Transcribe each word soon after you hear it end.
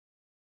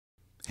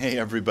Hey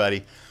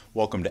everybody,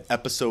 welcome to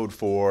episode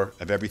 4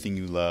 of Everything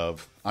You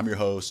Love. I'm your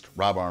host,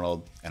 Rob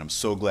Arnold, and I'm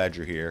so glad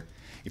you're here.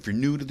 If you're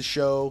new to the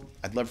show,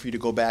 I'd love for you to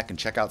go back and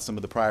check out some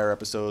of the prior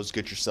episodes,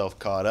 get yourself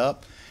caught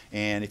up.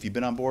 And if you've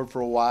been on board for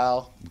a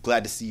while, I'm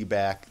glad to see you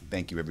back.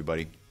 Thank you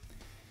everybody.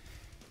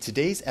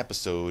 Today's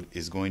episode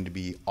is going to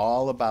be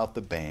all about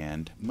the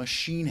band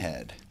Machine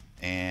Head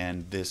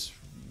and this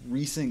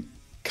recent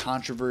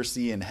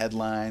controversy and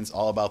headlines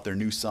all about their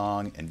new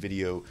song and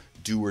video,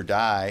 Do or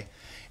Die,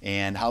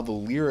 and how the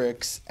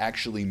lyrics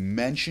actually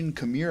mention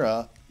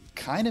Chimaira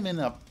kind of in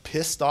a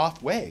pissed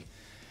off way.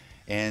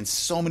 And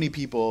so many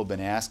people have been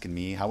asking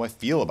me how I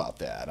feel about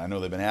that. I know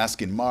they've been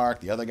asking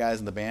Mark, the other guys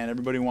in the band.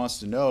 Everybody wants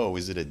to know,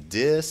 is it a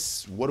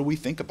diss? What do we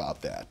think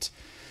about that?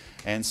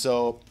 And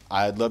so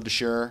I'd love to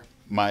share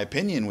my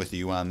opinion with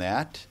you on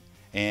that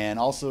and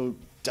also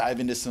dive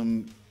into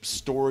some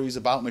stories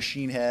about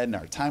Machine Head and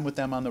our time with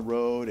them on the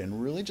road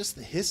and really just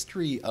the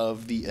history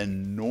of the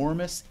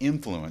enormous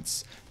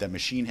influence that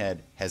Machine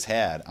Head has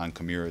had on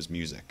Chimaira's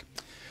music.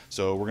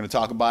 So we're going to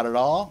talk about it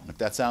all. If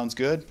that sounds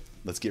good,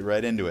 let's get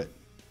right into it.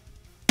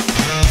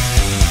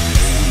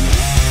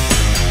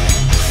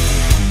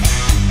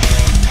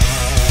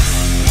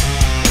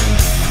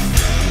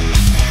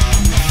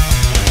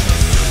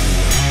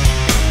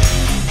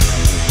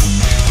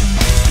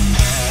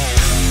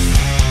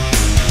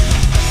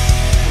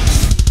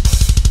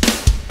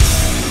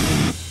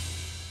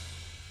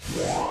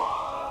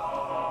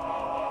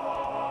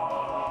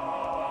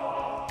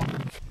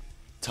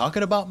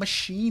 Talking about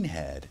Machine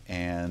Head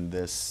and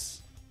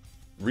this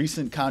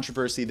recent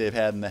controversy they've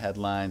had in the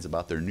headlines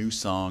about their new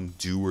song,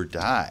 Do or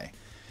Die.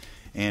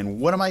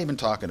 And what am I even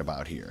talking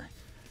about here?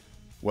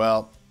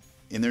 Well,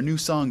 in their new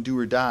song, Do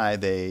or Die,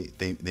 they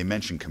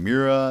mention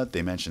Chimaira,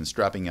 they mention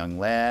Strapping Young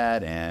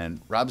Lad,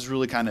 and Rob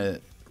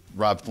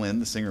Flynn,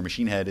 the singer of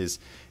Machine Head,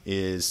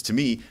 is to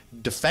me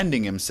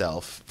defending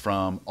himself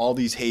from all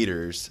these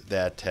haters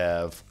that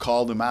have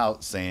called him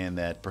out, saying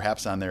that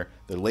perhaps on their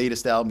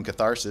latest album,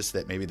 Catharsis,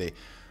 that maybe they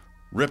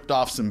ripped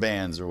off some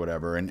bands or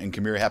whatever, and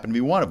Chimaira happened to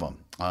be one of them.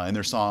 In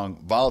their song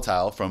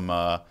Volatile from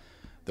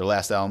their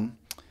last album,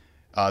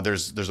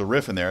 there's a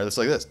riff in there that's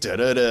like this. That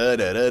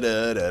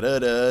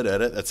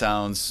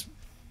sounds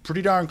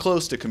pretty darn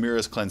close to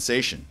Chimaira's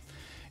Cleansation.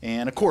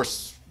 And of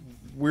course,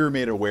 we were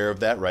made aware of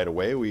that right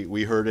away.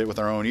 We heard it with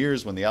our own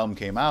ears when the album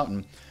came out,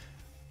 and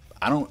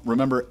I don't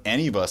remember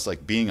any of us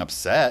like being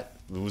upset.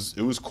 It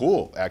was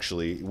cool,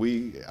 actually.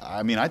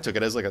 I took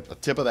it as like a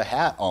tip of the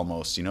hat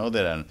almost, you know,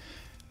 that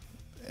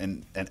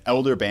an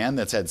elder band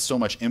that's had so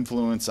much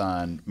influence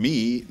on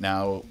me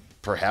now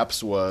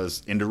perhaps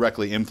was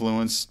indirectly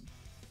influenced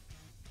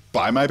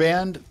by my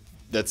band.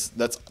 That's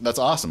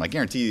awesome. I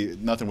guarantee you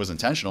nothing was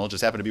intentional. It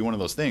just happened to be one of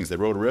those things. They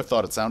wrote a riff,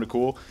 thought it sounded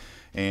cool,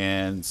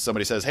 and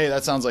somebody says, hey,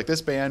 that sounds like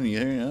this band, and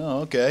you know,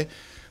 okay.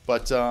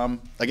 But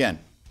again,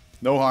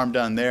 no harm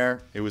done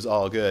there. It was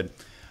all good.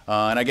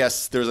 And I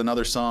guess there's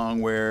another song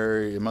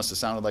where it must have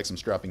sounded like some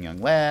Strapping Young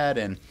Lad,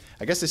 and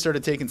I guess they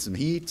started taking some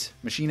heat.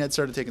 Machine Head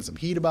started taking some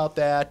heat about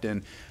that,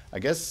 and I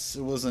guess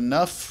it was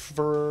enough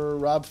for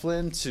Rob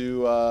Flynn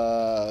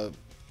to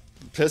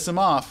piss him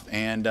off,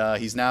 and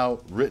he's now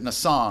written a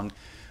song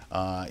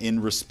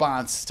in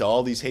response to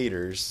all these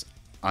haters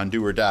on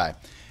Do or Die.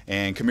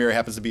 And Chimaira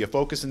happens to be a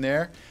focus in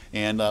there,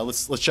 and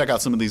let's check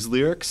out some of these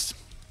lyrics.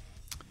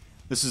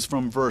 This is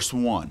from verse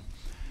 1.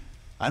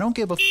 I don't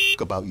give a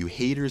fuck about you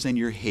haters and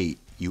your hate.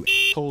 You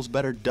assholes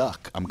better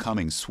duck. I'm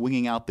coming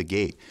swinging out the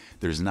gate.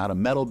 There's not a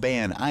metal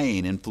band I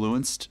ain't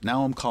influenced.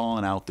 Now I'm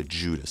calling out the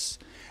Judas.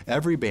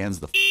 Every band's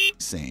the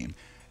same.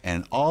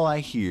 And all I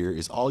hear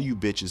is all you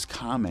bitches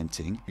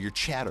commenting your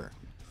chatter.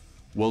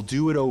 Well,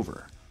 do it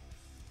over.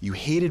 You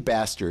hated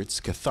bastards.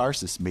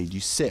 Catharsis made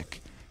you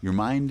sick. Your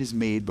mind is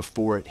made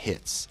before it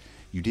hits.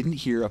 You didn't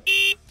hear a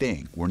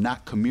thing. We're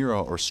not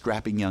Chimaira or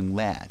Strapping Young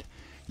Lad.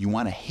 You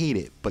want to hate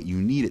it, but you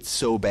need it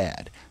so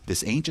bad.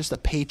 This ain't just a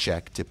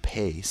paycheck to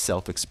pay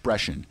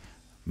self-expression.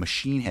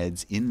 Machine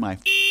Head's in my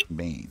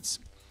veins.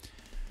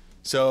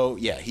 So,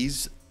 yeah,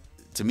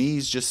 to me,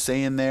 he's just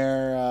saying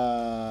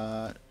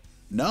there,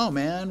 no,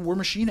 man, we're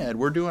Machine Head.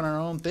 We're doing our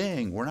own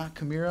thing. We're not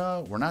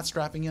Chimaira. We're not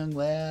Strapping Young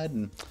Lad.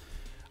 And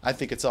I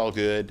think it's all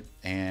good.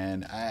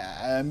 And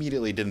I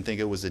immediately didn't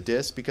think it was a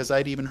diss because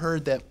I'd even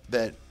heard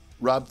that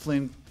Rob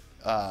Flynn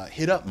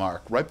hit up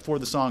Mark right before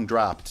the song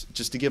dropped,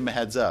 just to give him a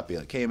heads up. Be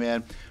like, hey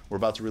man, we're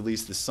about to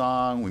release this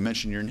song. We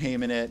mentioned your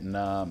name in it,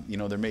 and you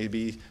know, there may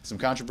be some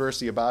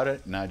controversy about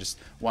it, and I just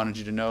wanted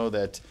you to know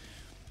that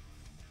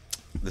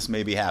this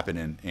may be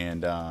happening.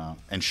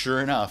 And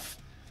sure enough,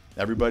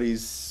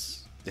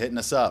 everybody's hitting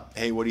us up.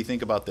 Hey, what do you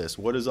think about this?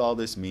 What does all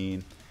this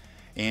mean?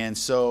 And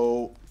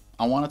so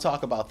I want to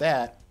talk about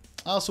that.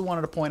 I also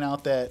wanted to point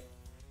out that,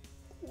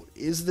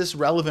 is this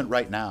relevant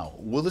right now?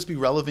 Will this be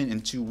relevant in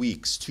 2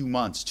 weeks, 2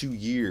 months, 2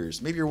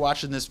 years? Maybe you're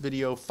watching this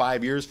video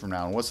 5 years from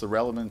now, and what's the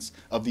relevance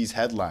of these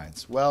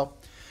headlines? Well,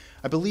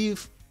 I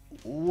believe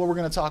what we're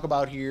going to talk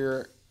about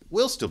here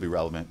will still be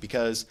relevant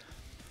because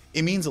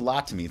it means a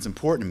lot to me. It's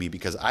important to me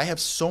because I have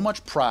so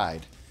much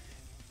pride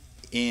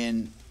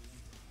in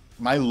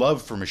my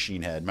love for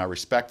Machine Head, my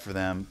respect for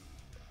them,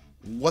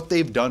 what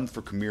they've done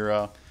for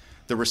Chimaira,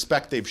 the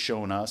respect they've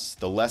shown us,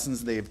 the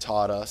lessons they've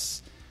taught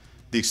us,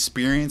 the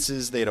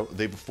experiences they've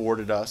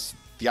afforded us,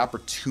 the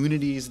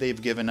opportunities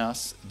they've given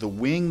us, the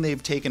wing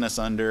they've taken us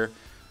under.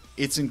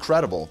 It's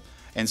incredible.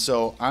 And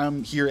so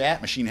I'm here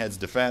at Machine Head's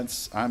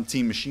defense. I'm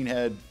Team Machine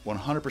Head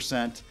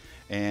 100%,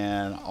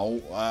 and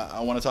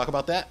I want to talk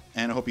about that,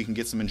 and I hope you can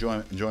get some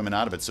enjoyment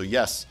out of it. So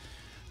yes,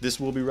 this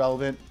will be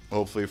relevant,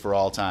 hopefully for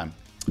all time.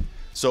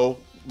 So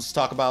let's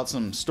talk about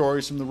some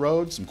stories from the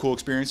road, some cool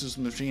experiences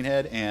from Machine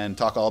Head, and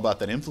talk all about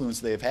that influence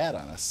they've had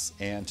on us.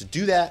 And to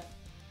do that,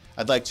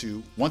 I'd like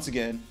to once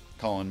again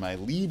call in my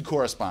lead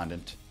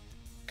correspondent,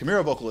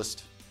 Chimaira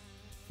vocalist,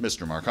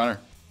 Mr. Mark Hunter.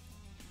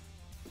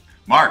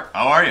 Mark,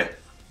 how are you?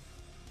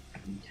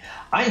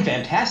 I'm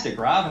fantastic,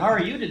 Rob. How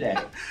are you today?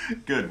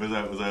 Good. Was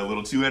I a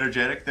little too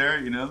energetic there?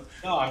 You know.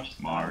 No, I'm just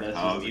Mark.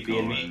 How's it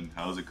going?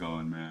 How's it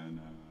going,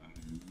 man?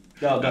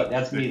 No,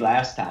 that's me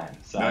last time,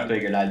 so I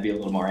figured I'd be a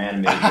little more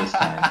animated this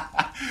time.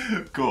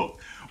 Cool.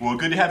 Well,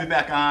 good to have you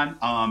back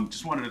on.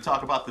 Just wanted to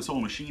talk about this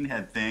whole Machine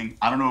Head thing.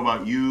 I don't know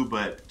about you,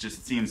 but just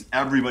it seems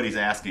everybody's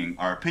asking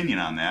our opinion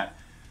on that.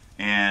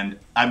 And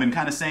I've been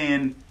kind of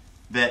saying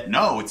that,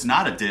 no, it's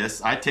not a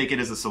diss. I take it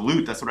as a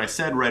salute. That's what I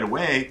said right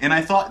away. And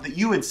I thought that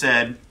you had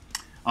said,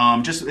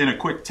 just in a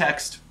quick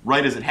text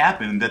right as it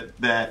happened,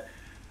 that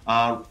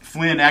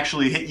Flynn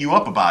actually hit you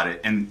up about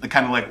it and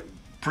kind of like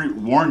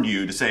warned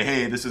you to say,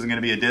 hey, this isn't going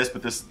to be a diss,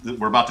 but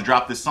we're about to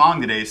drop this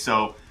song today.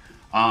 So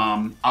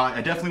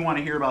I definitely want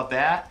to hear about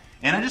that.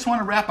 And I just want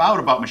to wrap out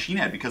about Machine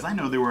Head because I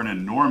know they were an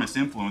enormous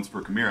influence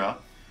for Chimaira.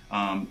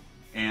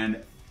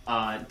 And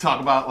talk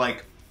about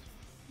like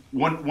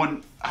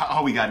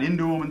how we got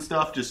into them and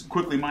stuff. Just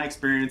quickly, my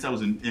experience, I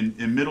was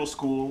in middle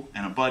school,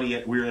 and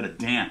we were at a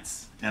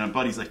dance, and a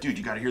buddy's like, dude,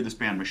 you got to hear this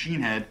band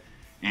Machine Head.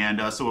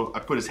 And so I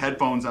put his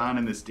headphones on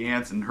in this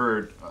dance and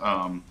heard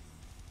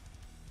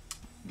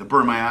the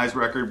Burn My Eyes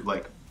record.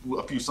 Like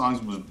a few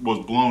songs was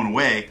blown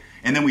away.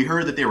 And then we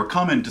heard that they were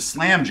coming to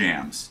Slam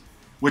Jams,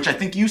 which I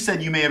think you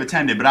said you may have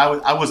attended, but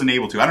I wasn't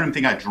able to. I don't even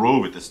think I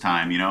drove at this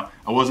time, you know?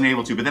 I wasn't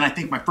able to. But then I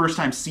think my first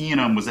time seeing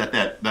them was at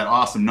that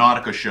awesome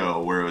Nautica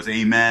show where it was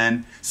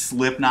Amen,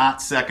 Slipknot,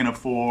 2nd.of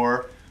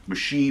 4,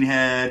 Machine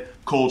Head,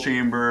 Coal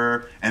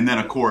Chamber, and then,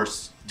 of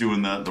course,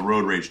 doing the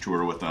Road Rage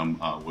tour with them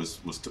was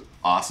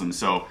awesome.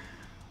 So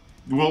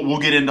we'll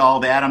get into all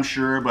that, I'm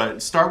sure.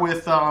 But start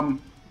with,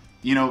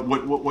 you know,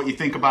 what you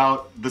think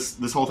about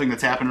this whole thing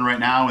that's happening right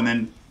now, and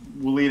then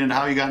we'll lead into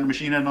how you got into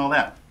Machine Head and all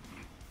that.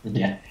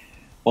 Yeah.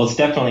 Well, it's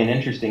definitely an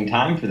interesting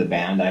time for the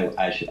band.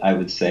 I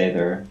would say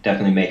they're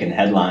definitely making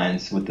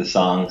headlines with the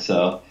song.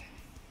 So,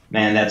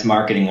 man, that's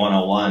marketing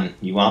 101.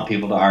 You want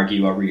people to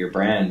argue over your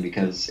brand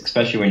because,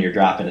 especially when you're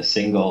dropping a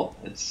single,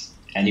 it's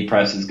any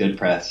press is good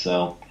press.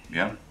 So,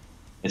 yeah,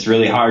 it's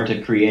really hard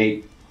to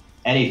create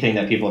anything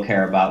that people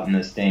care about in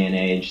this day and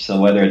age. So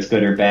whether it's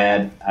good or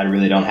bad, I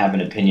really don't have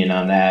an opinion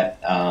on that.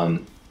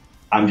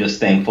 I'm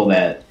just thankful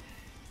that,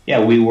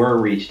 yeah, we were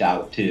reached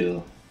out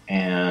to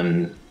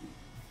and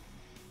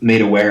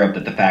made aware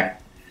of the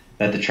fact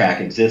that the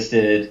track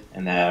existed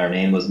and that our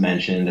name was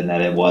mentioned and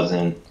that it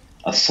wasn't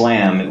a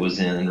slam. It was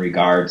in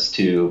regards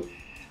to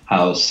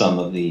how some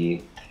of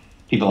the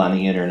people on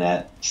the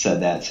internet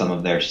said that some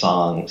of their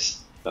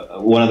songs,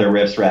 one of their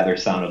riffs rather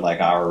sounded like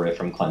our riff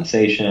from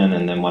Mechanization,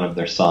 and then one of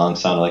their songs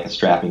sounded like a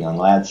Strapping Young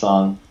Lad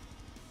song.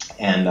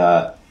 And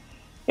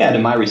yeah, to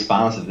my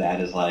response of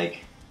that is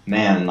like,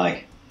 man,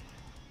 like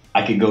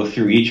I could go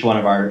through each one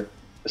of our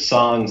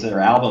songs or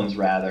albums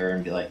rather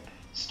and be like,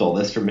 stole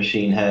this from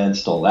Machine Head,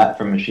 stole that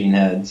from Machine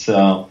Head.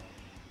 So,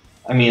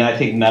 I mean, I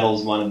think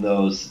metal's one of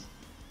those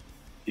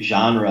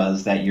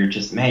genres that you're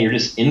just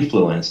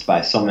influenced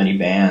by so many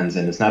bands,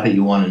 and it's not that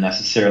you want to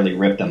necessarily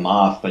rip them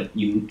off, but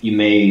you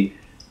may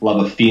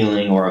love a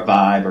feeling or a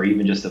vibe or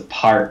even just a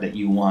part that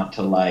you want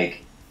to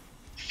like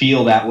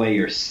feel that way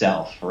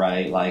yourself,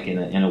 right? Like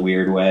in a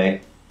weird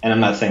way. And I'm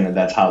not saying that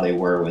that's how they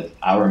were with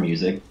our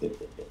music.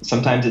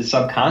 Sometimes it's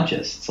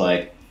subconscious. It's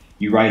like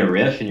you write a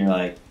riff and you're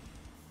like,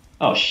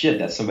 oh shit,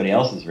 that's somebody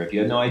else's riff. You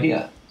have no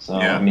idea. So,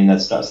 yeah. I mean,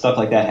 that stuff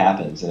like that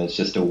happens, and it's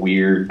just a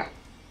weird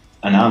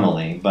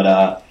anomaly.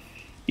 But,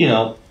 you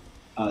know,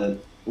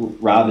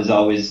 Rob has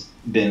always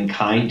been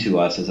kind to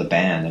us as a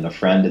band and a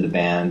friend of the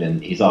band,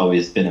 and he's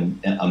always been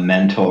a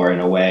mentor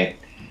in a way.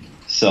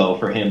 So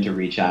for him to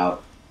reach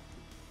out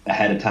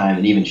ahead of time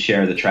and even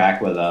share the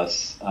track with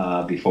us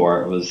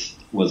before it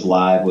was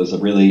live was a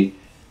really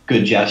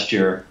good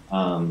gesture.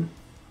 And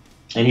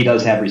he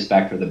does have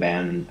respect for the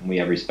band, and we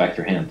have respect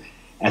for him.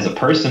 As a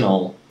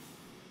personal,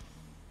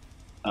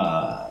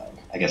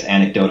 I guess,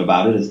 anecdote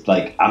about it is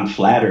like I'm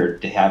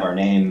flattered to have our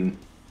name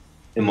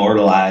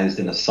immortalized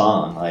in a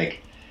song.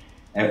 Like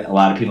a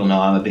lot of people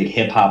know I'm a big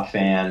hip hop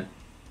fan,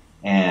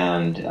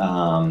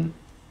 and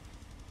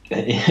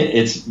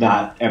it's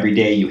not every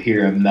day you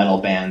hear a metal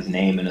band's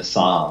name in a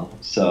song.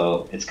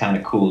 So it's kind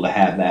of cool to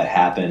have that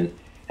happen.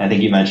 And I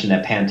think you mentioned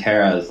that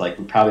Pantera is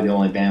like probably the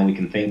only band we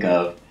can think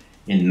of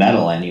in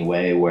metal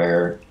anyway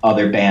where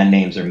other band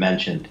names are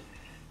mentioned.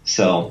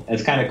 So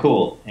it's kind of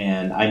cool.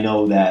 And I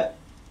know that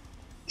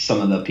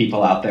some of the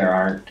people out there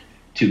aren't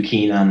too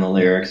keen on the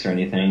lyrics or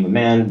anything, but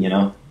man, you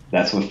know,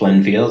 that's what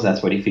Flynn feels.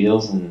 That's what he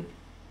feels. And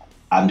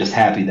I'm just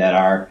happy that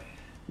our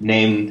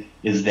name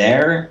is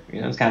there.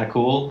 You know, it's kind of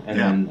cool. And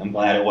then I'm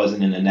glad it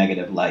wasn't in a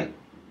negative light.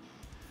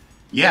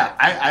 Yeah,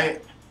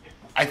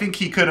 I think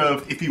he could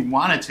have, if he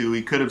wanted to,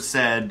 he could have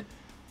said,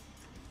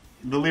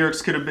 the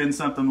lyrics could have been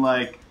something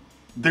like,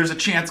 there's a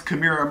chance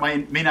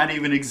Chimaira may not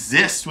even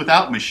exist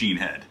without Machine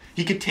Head.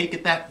 He could take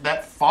it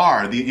that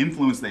far, the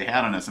influence they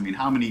had on us. I mean,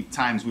 how many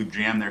times we've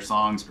jammed their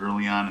songs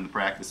early on in the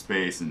practice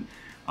space, and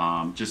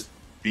just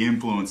the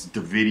influence,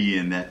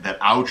 Davidian, that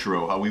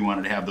outro, how we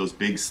wanted to have those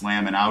big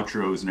slamming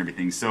outros and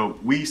everything. So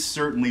we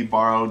certainly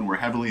borrowed and were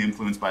heavily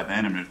influenced by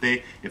them. And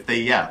if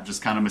they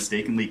just kind of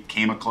mistakenly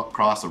came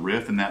across a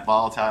riff in that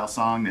volatile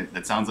song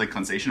that sounds like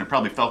Cleansation, it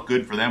probably felt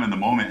good for them in the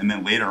moment. And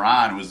then later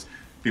on, it was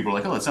people were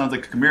like, oh, it sounds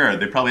like Chimaira.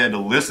 They probably had to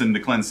listen to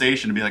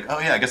Cleansation and be like, oh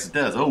yeah, I guess it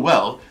does. Oh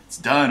well, it's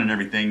done and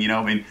everything, you know.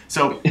 I mean,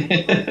 so.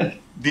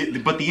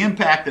 But the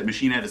impact that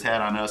Machine Head has had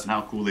on us and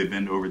how cool they've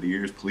been over the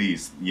years,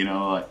 please, you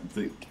know,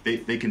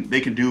 they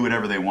can do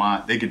whatever they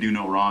want. They could do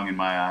no wrong in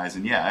my eyes.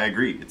 And yeah, I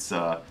agree. It's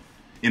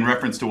in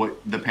reference to what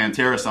the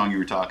Pantera song you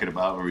were talking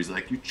about, where he's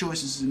like, your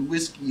choices in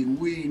whiskey and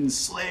weed and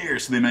Slayer.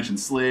 So they mentioned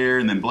Slayer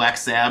and then Black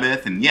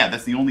Sabbath, and yeah,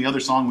 that's the only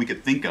other song we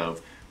could think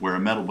of where a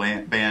metal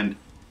band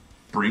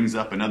brings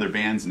up another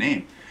band's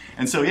name.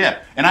 And so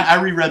yeah, and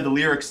I reread the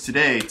lyrics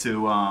today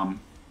to.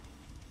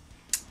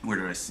 Where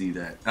did I see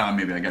that?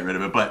 Maybe I got rid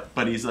of it.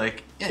 But he's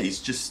like, yeah, he's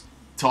just,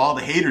 to all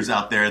the haters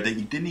out there that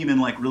you didn't even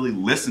like really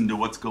listen to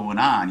what's going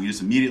on. You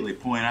just immediately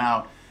point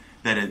out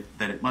that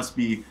it must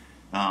be,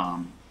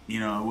 you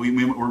know,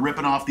 we're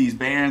ripping off these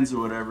bands or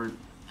whatever.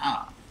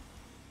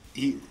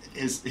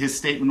 His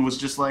statement was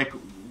just like,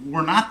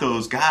 we're not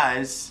those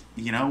guys.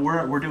 You know,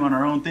 we're doing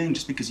our own thing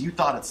just because you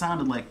thought it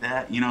sounded like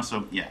that, you know.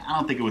 So yeah, I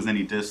don't think it was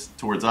any diss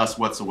towards us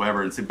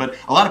whatsoever. But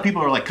a lot of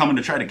people are like coming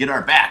to try to get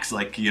our backs,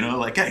 like, you know,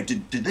 like, hey,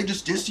 did they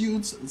just diss you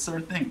and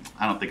sort of thing.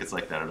 I don't think it's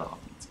like that at all.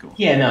 It's cool.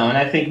 Yeah, no, and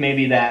I think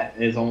maybe that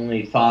is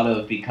only thought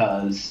of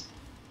because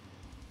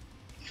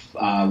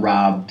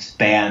Rob's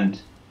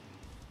band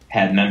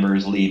had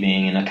members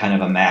leaving and a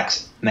kind of a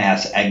mass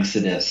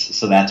exodus.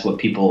 So that's what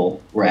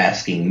people were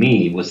asking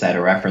me. Was that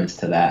a reference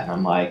to that? And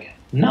I'm like,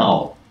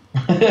 no.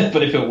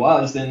 But if it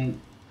was,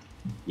 then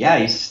yeah,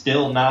 he's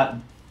still not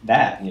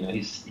that. You know,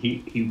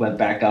 he went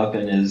back up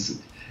and is,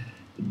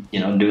 you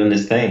know, doing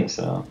this thing.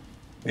 So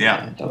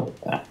yeah,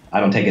 I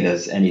don't take it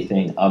as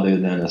anything other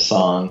than a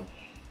song.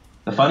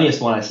 The funniest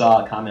one I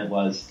saw a comment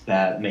was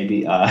that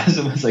maybe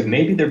someone's like,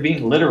 maybe they're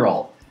being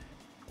literal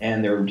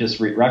and they're just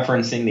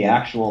referencing the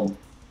actual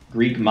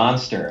Greek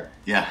monster.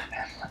 Yeah.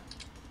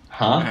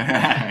 Huh?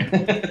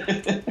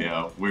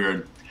 Yeah,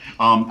 weird.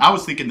 I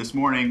was thinking this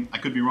morning, I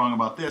could be wrong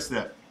about this,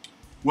 that,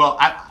 well,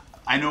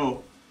 I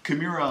know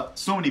Chimaira,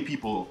 so many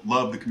people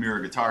love the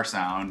Chimaira guitar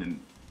sound and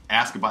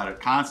ask about it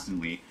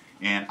constantly,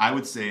 and I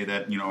would say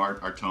that, you know,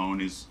 our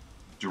tone is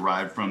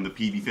derived from the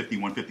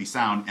PV-50-150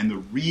 sound, and the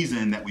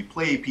reason that we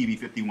play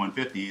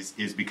PV-50-150s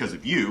is because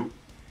of you.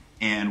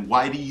 And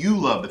why do you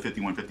love the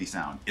 5150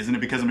 sound? Isn't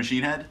it because of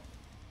Machine Head?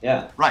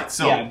 Yeah. Right,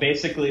 so... Yeah, I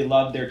basically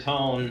loved their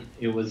tone.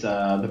 It was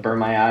the Burn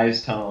My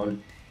Eyes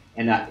tone.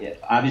 And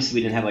obviously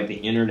we didn't have like the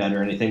internet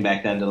or anything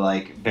back then to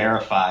like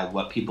verify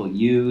what people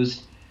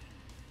used.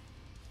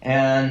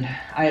 And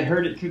I had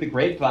heard it through the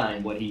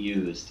grapevine what he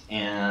used.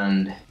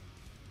 And,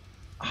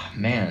 oh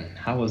man,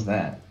 how was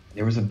that?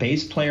 There was a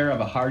bass player of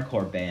a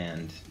hardcore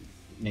band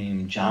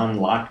named John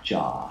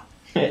Lockjaw.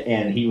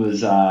 And he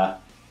was,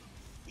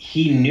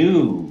 he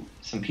knew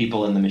some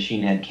people in the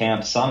Machine Head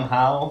camp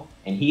somehow.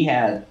 And he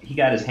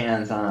got his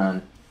hands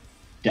on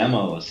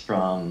demos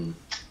from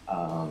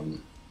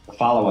the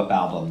follow-up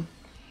album,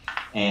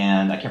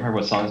 and I can't remember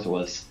what songs it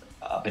was,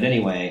 but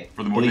anyway,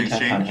 For the More Things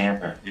Change,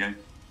 Hammer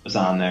was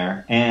on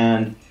there,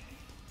 and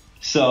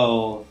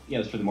so yeah, it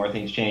was For the More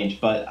Things Change,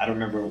 but I don't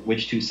remember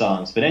which two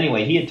songs. But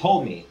anyway, he had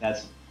told me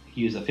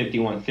he used a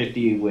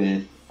 5150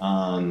 with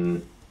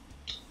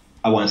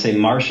I want to say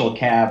Marshall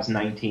Cab's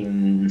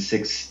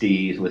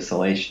 1960s with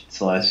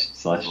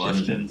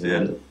Celestians,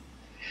 yeah.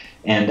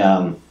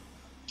 And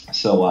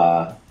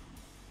so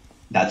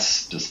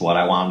that's just what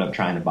I wound up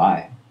trying to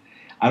buy.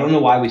 I don't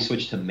know why we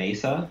switched to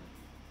Mesa,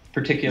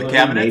 particularly. The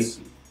cabinets?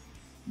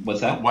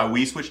 What's that? Why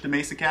we switched to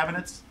Mesa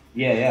cabinets?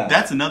 Yeah, yeah.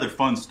 That's another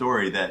fun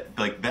story that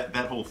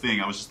whole thing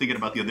I was just thinking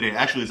about the other day.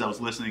 Actually, as I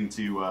was listening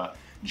to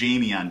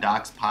Jamie on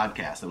Doc's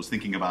podcast, I was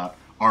thinking about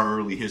our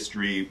early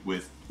history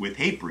with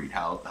Hatebreed,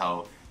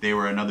 how they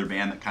were another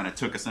band that kind of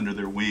took us under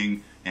their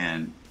wing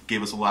and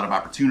gave us a lot of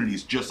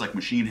opportunities, just like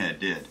Machine Head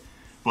did.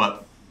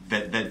 But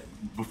that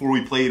before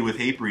we played with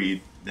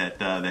Hatebreed,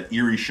 that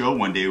Erie show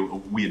one day,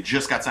 we had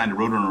just got signed to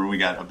Roadrunner. We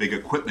got a big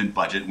equipment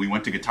budget. We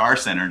went to Guitar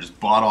Center and just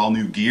bought all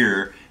new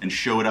gear and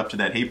showed up to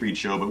that Hatebreed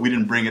show, but we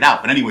didn't bring it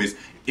out. But anyways,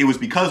 it was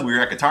because we were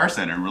at Guitar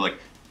Center and we're like,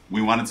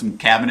 we wanted some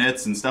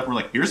cabinets and stuff. We're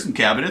like, here's some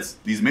cabinets.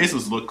 These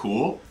Mesas look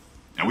cool.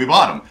 And we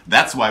bought them.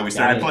 That's why we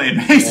started playing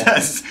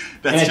Mesas.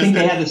 Yeah. And I think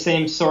they had the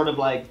same sort of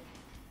like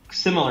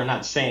similar,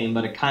 not same,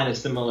 but a kind of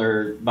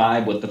similar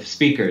vibe with the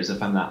speakers,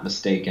 if I'm not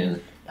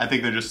mistaken. I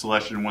think they're just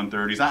Celestion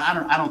 130s.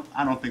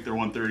 I don't think they're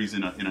 130s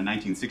in a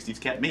 1960s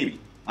cab. Maybe,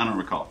 I don't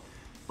recall.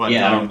 But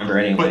yeah, I don't remember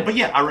anyway. But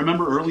yeah, I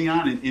remember early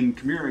on in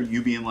Chimaira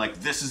you being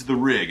like, "This is the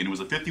rig," and it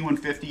was a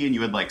 5150, and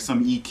you had like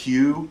some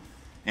EQ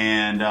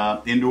and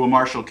into a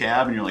Marshall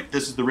cab, and you're like,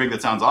 "This is the rig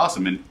that sounds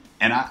awesome."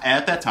 And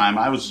at that time,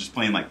 I was just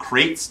playing like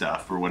crate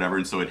stuff or whatever,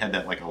 and so it had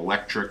that like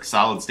electric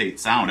solid state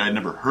sound. I had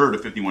never heard a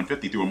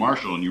 5150 through a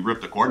Marshall, and you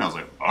ripped a chord, and I was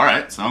like, "All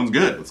right, sounds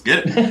good. Let's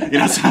get it. You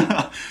know,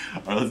 so,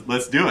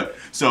 let's do it."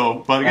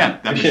 So, but again,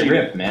 that shit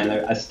ripped, man.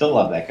 I still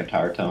love that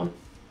guitar tone.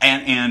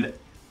 And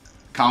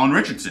Colin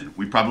Richardson,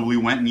 we probably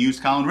went and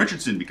used Colin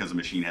Richardson because of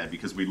Machine Head,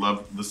 because we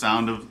love the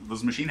sound of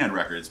those Machine Head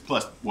records.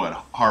 Plus, what,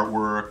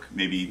 Heartwork,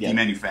 maybe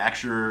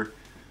Demanufacture.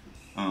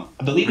 I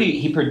believe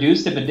he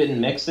produced it but didn't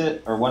mix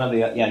it, or one of the,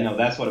 yeah, no,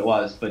 that's what it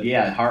was. But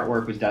yeah,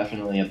 Heartwork was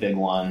definitely a big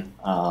one,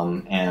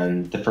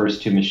 and the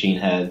first two Machine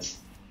Heads,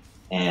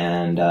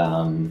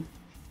 and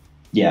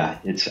yeah,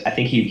 I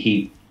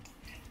think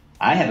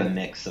I have a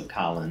mix of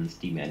Colin's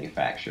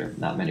Demanufacture.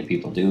 Not many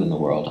people do in the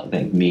world. I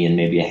think me and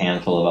maybe a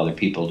handful of other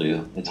people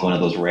do. It's one of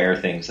those rare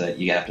things that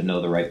you have to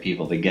know the right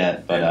people to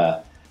get.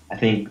 But I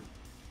think,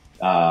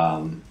 if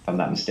I'm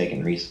not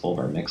mistaken, Reese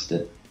Fulber mixed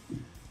it.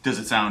 Does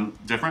it sound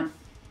different?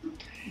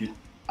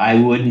 I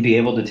wouldn't be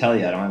able to tell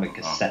you. I don't have a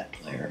cassette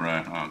player.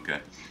 Right. Oh, okay.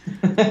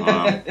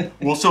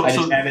 Well, so I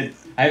just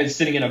have it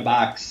sitting in a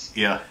box.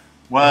 Yeah.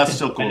 Well, that's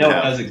still cool. I know to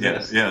have. It does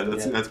exist. Yeah.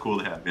 That's cool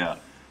to have. Yeah.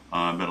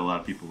 I bet a lot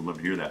of people would love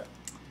to hear that.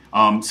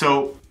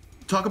 So,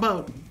 talk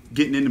about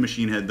getting into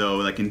Machine Head though.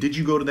 Like, and did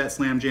you go to that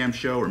Slam Jam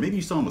show, or maybe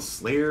you saw them with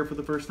Slayer for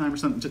the first time or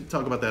something?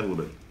 Talk about that a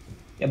little bit.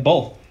 Yeah,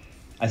 both.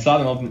 I saw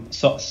them open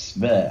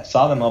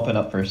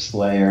up for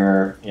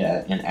Slayer.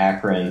 Yeah, in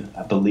Akron.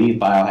 I believe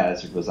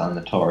Biohazard was on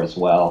the tour as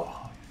well.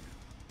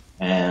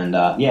 And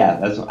yeah,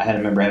 I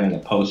remember having a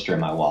poster on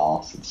my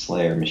wall. Said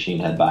Slayer, Machine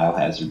Head,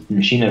 Biohazard.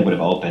 Machine Head would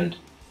have opened,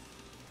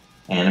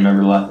 and I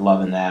remember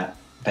loving that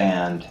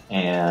band.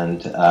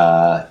 And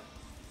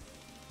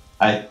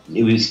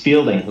it was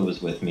Fielding who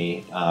was with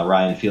me,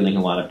 Ryan Fielding,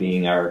 who wound up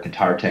being our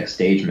guitar tech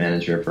stage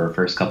manager for the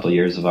first couple of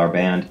years of our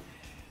band.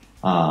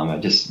 I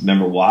just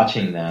remember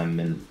watching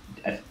them, and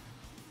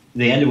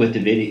they ended with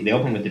Davidian. They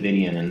opened with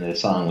Davidian, and the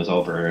song was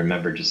over. I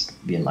remember just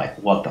being like,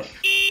 "What the f***?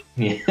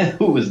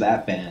 Who was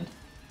that band?"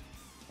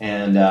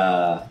 And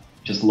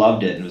just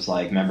loved it, and was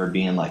like, remember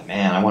being like,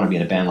 "Man, I want to be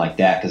in a band like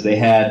that," because they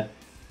had,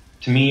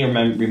 to me,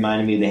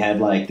 reminded me they had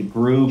like the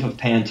groove of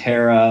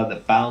Pantera, the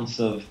bounce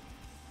of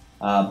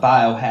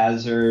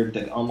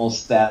Biohazard,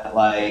 almost that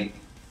like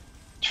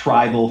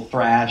tribal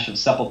thrash of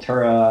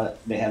Sepultura.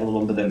 They had a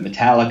little bit of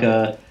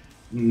metallics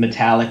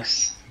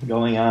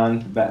going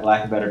on, for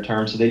lack of a better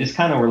term. So they just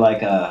kind of were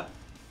like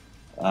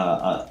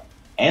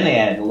and they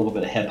had a little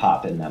bit of hip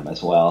hop in them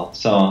as well.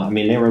 So I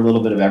mean, they were a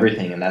little bit of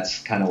everything, and that's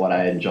kind of what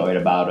I enjoyed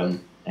about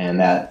them,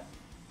 and that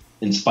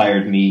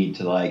inspired me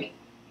to like.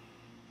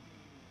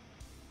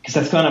 Because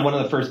that's kind of one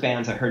of the first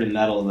bands I heard in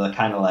metal that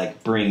kind of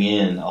like bring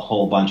in a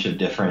whole bunch of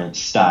different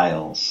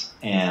styles.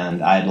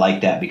 And I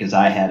liked that because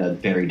I had a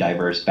very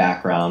diverse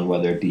background,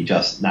 whether it be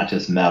not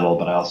just metal,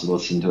 but I also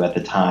listened to, at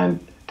the time,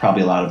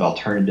 probably a lot of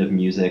alternative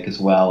music as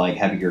well, like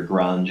heavier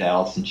grunge,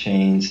 Alice in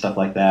Chains, stuff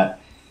like that.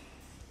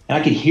 And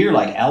I could hear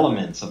like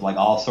elements of like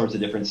all sorts of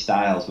different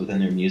styles within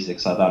their music,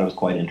 so I thought it was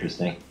quite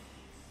interesting.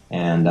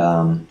 And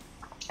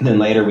then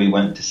later we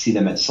went to see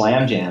them at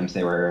Slam Jams.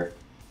 They must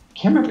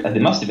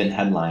have been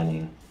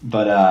headlining.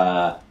 But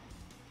I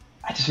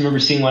just remember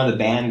seeing one of the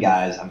band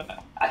guys.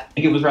 I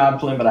think it was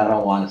Rob Flynn, but I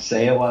don't want to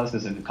say it was,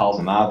 because if it calls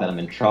him out, then I'm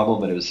in trouble.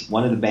 But it was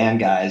one of the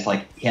band guys.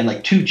 Like, he had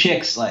like two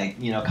chicks, like,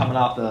 you know, coming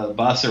off the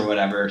bus or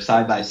whatever,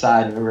 side by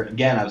side. And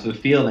again, I was with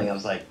Fielding. I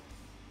was like,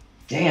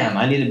 damn,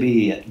 we need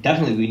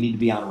to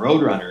be on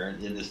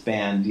Roadrunner in this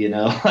band, you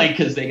know, like,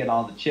 because they get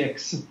all the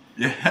chicks.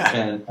 Yeah.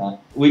 And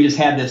we just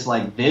had this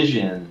like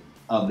vision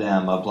of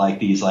them, of like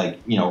these like,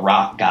 you know,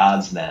 rock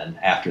gods then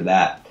after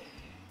that.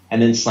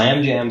 And then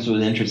Slam Jams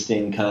was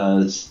interesting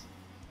because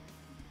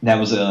that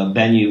was a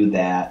venue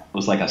that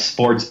was like a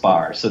sports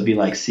bar. So it'd be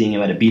like seeing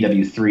him at a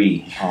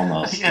BW3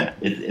 almost. Yeah.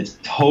 It's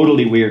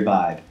totally weird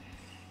vibe.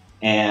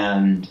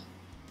 And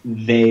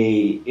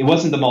it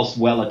wasn't the most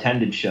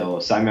well-attended show.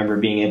 So I remember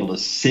being able to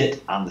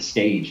sit on the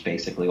stage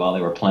basically while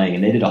they were playing.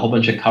 And they did a whole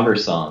bunch of cover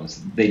songs,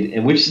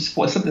 which is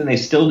something they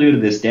still do to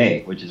this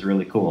day, which is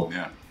really cool.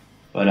 Yeah.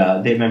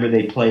 But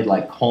they played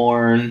like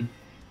Korn.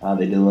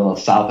 They did a little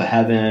South of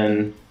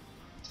Heaven.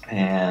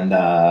 And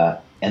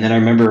then I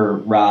remember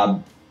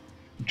Rob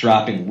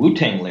dropping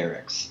Wu-Tang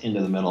lyrics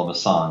into the middle of a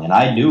song. And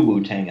I knew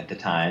Wu-Tang at the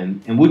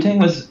time. And Wu-Tang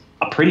was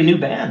a pretty new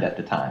band at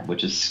the time,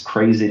 which is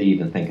crazy to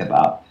even think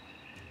about.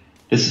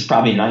 This is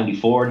probably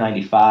 94,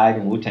 95,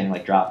 and Wu-Tang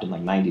like dropped in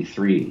like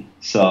 93.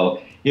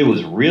 So it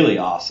was really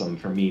awesome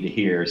for me to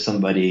hear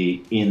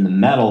somebody in the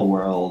metal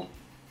world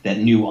that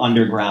knew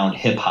underground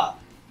hip-hop.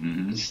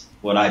 Mm-hmm.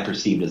 What I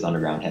perceived as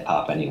underground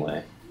hip-hop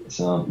anyway.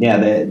 So, yeah,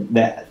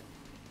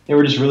 they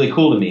were just really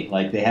cool to me.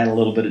 Like, they had a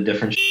little bit of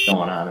different shit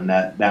going on, and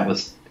that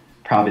was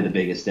probably the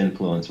biggest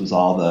influence was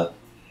all the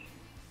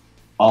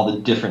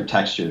different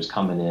textures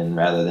coming in,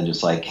 rather than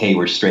just like, hey,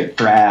 we're straight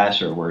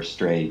thrash or we're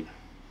straight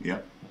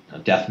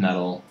death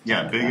metal.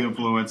 Yeah, big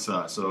influence.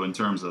 So in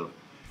terms of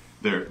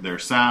their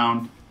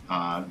sound,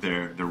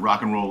 their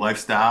rock and roll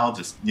lifestyle,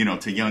 just, you know,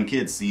 to young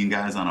kids, seeing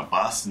guys on a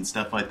bus and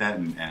stuff like that,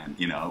 and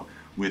you know,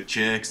 with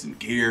chicks and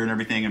gear and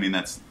everything. I mean,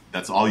 that's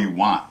all you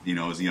want, you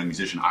know, as a young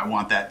musician. I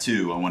want that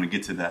too. I want to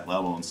get to that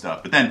level and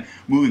stuff. But then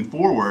moving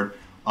forward,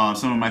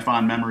 some of my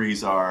fond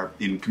memories are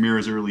in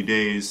Chimaira's early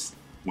days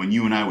when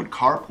you and I would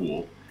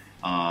carpool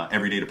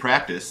every day to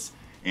practice,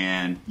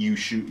 and you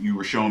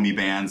were showing me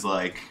bands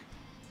like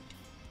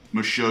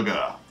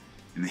Meshuggah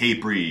and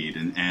Hatebreed,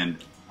 and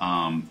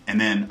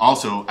then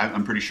also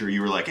I'm pretty sure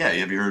you were like, yeah,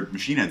 have you heard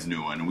Machine Head's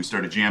new one? And we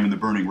started jamming the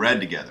Burning Red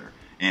together.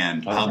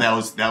 And how that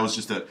was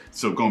just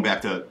so going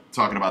back to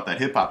talking about that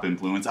hip hop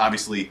influence,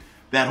 obviously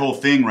that whole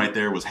thing right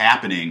there was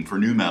happening for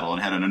nu metal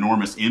and had an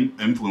enormous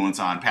influence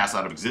on Pass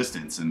Out of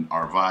Existence and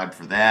our vibe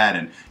for that.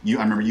 And I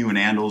remember you and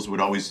Andals would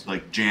always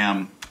like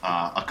jam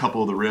a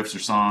couple of the riffs or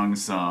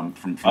songs from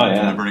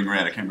the Burning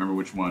Red. I can't remember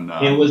which one.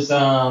 It was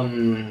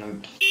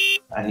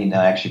I need to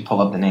actually pull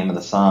up the name of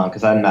the song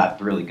because I'm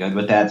not really good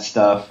with that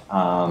stuff.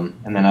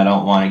 And then I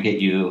don't want to get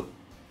you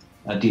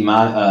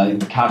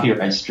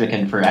copyright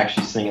stricken for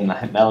actually singing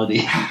the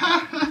melody.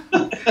 I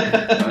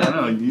don't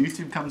know.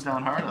 YouTube comes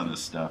down hard on this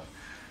stuff.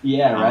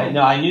 Yeah, right.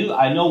 No,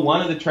 I know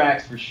one of the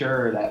tracks for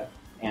sure that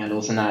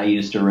Andals and I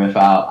used to riff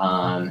out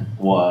on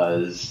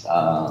was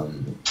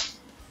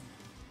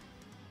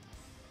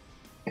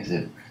is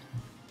it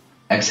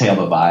Exhale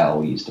the Bile?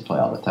 We used to play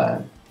all the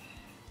time,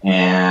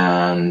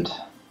 and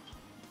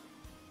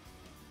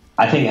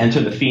I think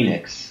Enter the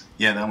Phoenix.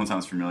 Yeah, that one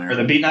sounds familiar. Or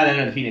the beat, not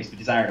Enter the Phoenix, but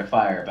Desire to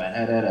Fire.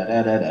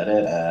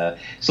 But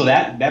so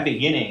that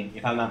beginning,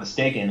 if I'm not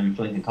mistaken, and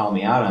Flynn can call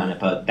me out on it,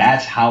 but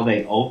that's how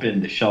they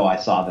opened the show. I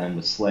saw them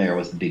with Slayer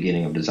was the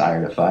beginning of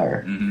Desire to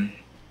Fire,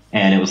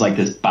 and it was like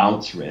this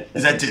bounce riff.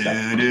 Is that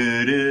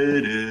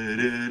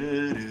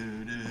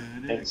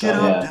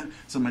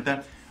something like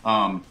that?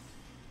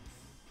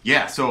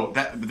 Yeah. So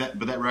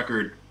that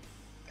record,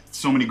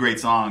 so many great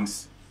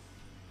songs.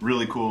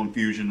 Really cool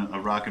infusion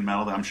of rock and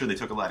metal. I'm sure they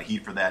took a lot of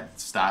heat for that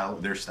style,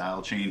 their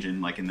style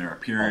changing, like in their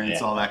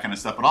appearance, all that kind of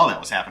stuff. But all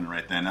that was happening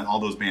right then. And all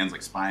those bands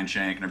like Spine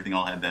Shank and everything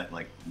all had that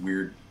like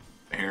weird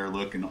hair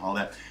look and all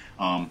that.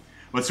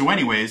 But so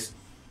anyways,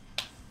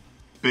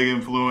 big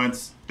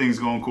influence, things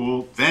going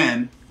cool.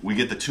 Then we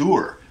get the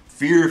tour,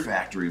 Fear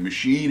Factory,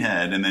 Machine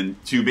Head, and then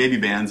two baby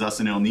bands, us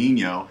and El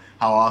Nino.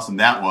 How awesome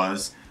that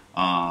was.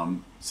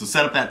 So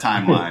set up that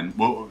timeline.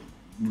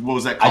 What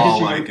was that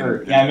call like?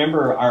 I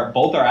remember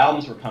both our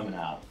albums were coming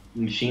out.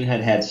 Machine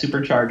Head had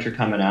Supercharger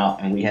coming out,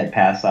 and we had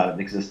Pass Out of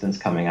Existence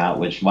coming out,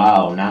 which,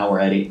 wow, now we're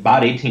at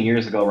about 18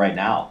 years ago right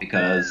now,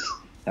 because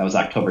that was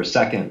October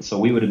 2nd, so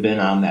we would have been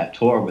on that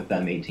tour with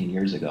them 18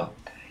 years ago.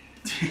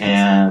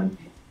 And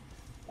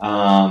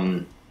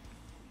because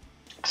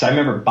I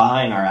remember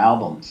buying our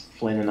albums.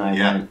 Flynn and I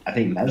went, I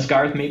think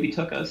Mesgarth maybe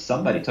took us.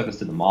 Somebody took us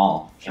to the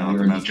mall, and we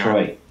were in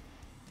Detroit.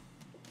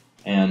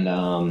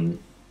 And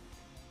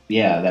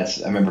yeah,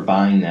 I remember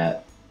buying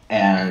that.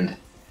 And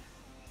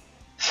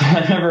so I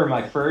remember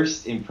my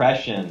first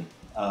impression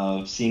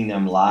of seeing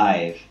them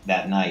live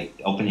that night,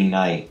 opening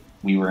night.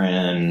 We were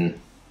in,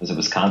 was it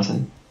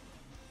Wisconsin?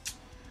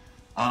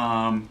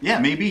 Yeah,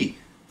 maybe.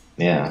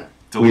 Yeah.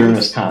 Duluth. We were in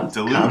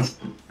Wisconsin. Duluth,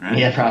 right?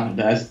 Yeah, probably.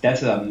 That's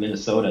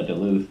Minnesota,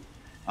 Duluth.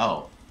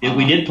 Oh.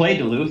 We did play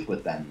Duluth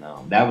with them,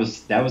 though. That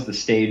was the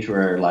stage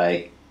where,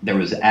 like, there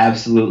was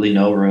absolutely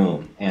no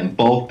room, and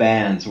both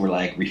bands were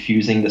like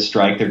refusing to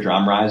strike their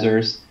drum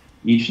risers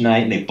each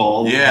night, and they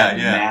both had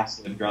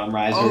massive drum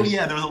risers. Oh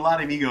yeah, there was a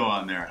lot of ego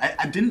on there.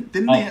 Didn't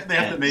they have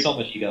to make so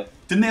much ego?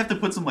 Didn't they have to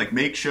put some like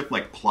makeshift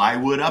like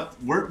plywood up?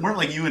 Weren't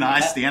like you and I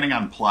standing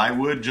on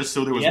plywood just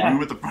so there was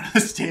room at the front of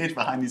the stage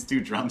behind these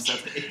two drum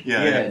sets?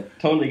 Yeah,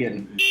 totally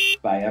getting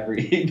by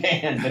every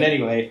band. But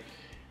anyway,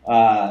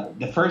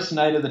 the first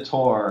night of the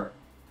tour,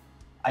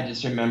 I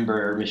just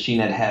remember Machine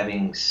Head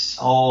having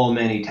so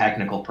many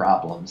technical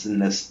problems,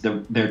 and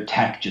their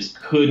tech just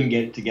couldn't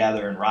get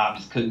together, and Rob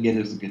just couldn't get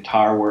his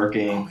guitar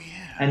working. Oh,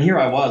 yeah. And here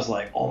I was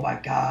like, oh my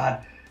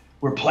God,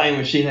 we're playing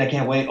Machine Head, I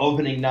can't wait,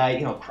 opening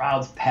night,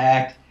 crowd's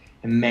packed.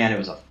 And man, it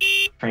was a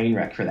train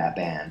wreck for that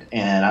band.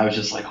 And I was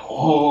just like,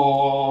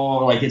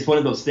 oh, like it's one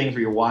of those things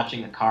where you're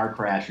watching a car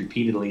crash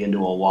repeatedly into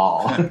a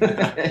wall.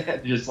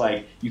 Just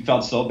like, you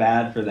felt so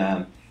bad for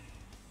them.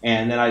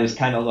 And then I just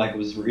kind of like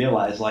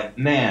realized like,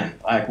 man,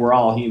 like we're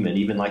all human.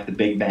 Even like the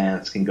big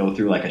bands can go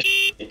through like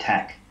a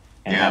tech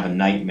and have a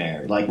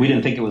nightmare. Like we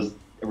didn't think it was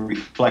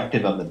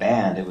reflective of the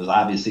band. It was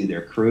obviously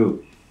their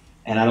crew.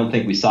 And I don't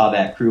think we saw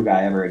that crew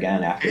guy ever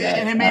again after that.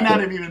 And it may not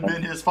have even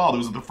been his fault. It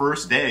was the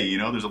first day,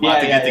 There's a lot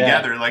to get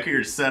together. Like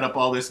here, set up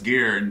all this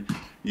gear and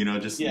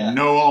just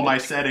know all my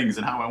settings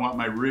and how I want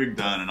my rig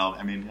done and all.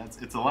 I mean,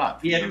 it's a lot.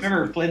 Yeah, I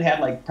remember Flynn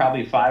had like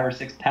probably 5 or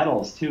 6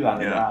 pedals too on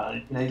the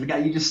ground.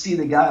 And you just see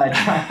the guy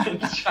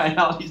trying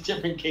all these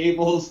different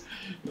cables,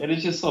 and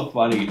it's just so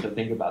funny to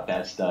think about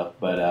that stuff.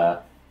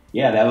 But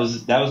Yeah, that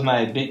was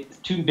my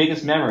two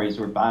biggest memories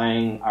were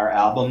buying our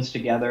albums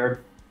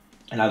together,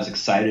 and I was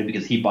excited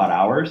because he bought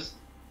ours.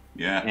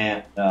 Yeah.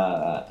 And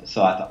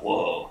so I thought,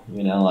 whoa,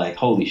 you know, like,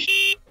 holy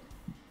shit.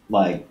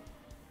 Like,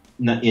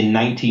 in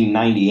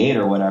 1998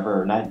 or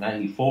whatever, or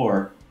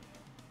 94,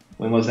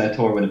 when was that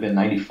tour? Would have been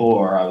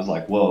 94. I was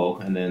like, whoa.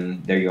 And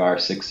then there you are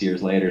 6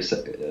 years later,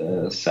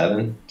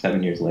 7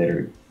 years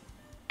later,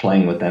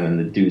 playing with them, and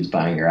the dude's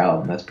buying your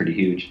album. That's pretty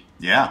huge.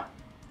 Yeah.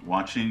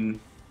 Watching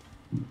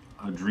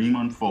a dream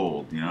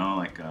unfold, you know,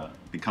 like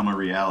become a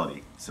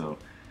reality. So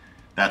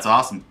that's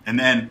awesome. And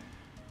then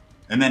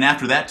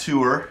after that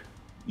tour,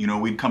 you know,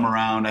 we'd come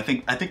around. I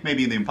think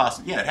maybe the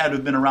it had to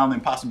have been around the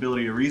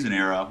Impossibility of Reason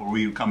era, where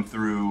we would come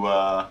through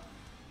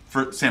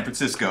San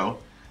Francisco,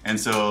 and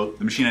so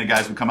the Machine Head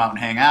guys would come out and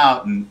hang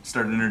out and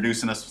started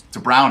introducing us to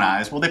Brown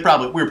Eyes. Well,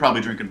 we were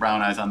probably drinking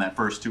Brown Eyes on that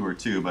first tour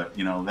too, but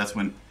you know, that's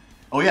when.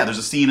 Oh yeah, there's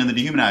a scene in the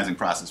dehumanizing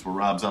process where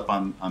Rob's up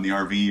on the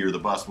RV or the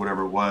bus,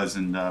 whatever it was,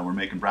 and we're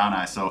making Brown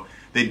Eyes. So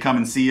they'd come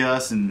and see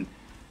us and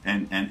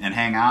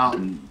hang out,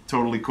 and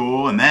totally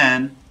cool. And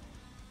then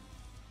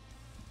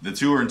the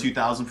tour in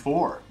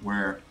 2004,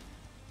 where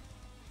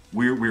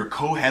we were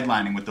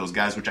co-headlining with those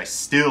guys, which I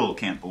still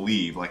can't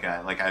believe.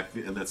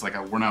 That's like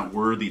a we're not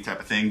worthy type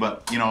of thing.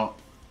 But you know,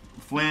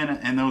 Flynn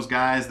and those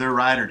guys, they're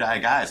ride or die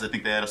guys. I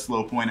think they had a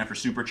slow point after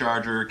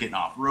Supercharger, getting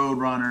off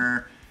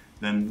Roadrunner.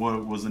 Then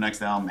what was the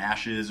next album,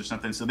 Ashes or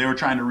something. So they were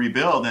trying to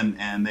rebuild,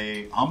 and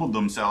they humbled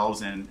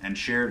themselves and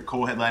shared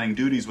co-headlining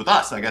duties with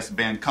us. I guess the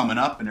band coming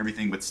up and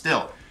everything, but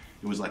still,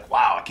 it was like,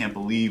 wow, I can't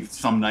believe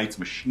some nights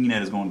Machine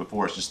Head is going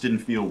before us. Just didn't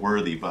feel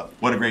worthy, but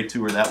what a great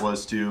tour that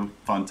was too.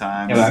 Fun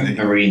times. Yeah, I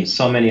remember eating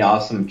so many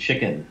awesome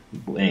chicken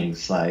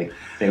wings. Like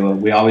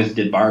we always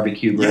did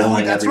barbecue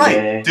grilling that's every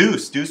right. day.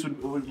 Deuce would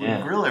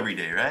grill every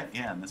day, right?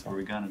 Yeah, and that's where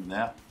we got into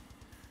that.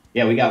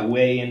 Yeah, we got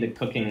way into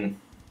cooking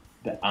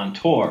on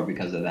tour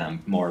because of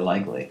them, more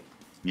likely.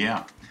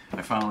 Yeah,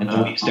 I found.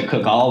 And we used to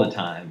cook all the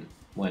time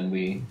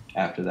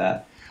after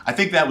that. I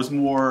think that was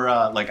more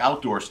like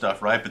outdoor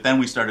stuff, right? But then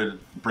we started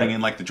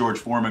bringing like the George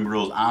Foreman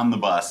grills on the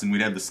bus, and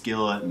we'd have the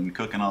skillet and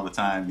cooking all the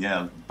time.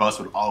 Yeah, the bus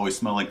would always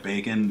smell like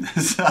bacon.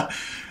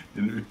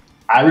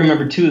 I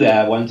remember too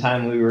that one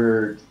time we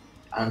were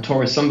on tour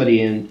with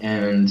somebody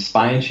and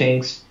Spine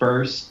Shanks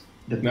first.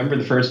 Remember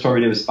the first tour we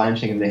did with Spine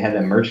Shank, and they had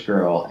that merch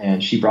girl,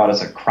 and she brought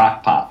us a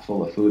crock pot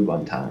full of food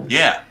one time.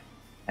 Yeah.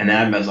 And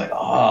then I was like,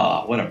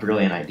 oh, what a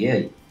brilliant idea.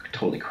 You could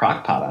totally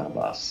crock pot out of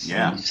us.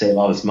 Yeah. And you save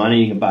all this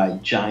money, you can buy a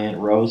giant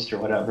roast or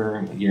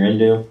whatever you're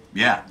into.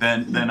 Yeah.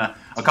 Then a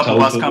couple of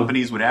bus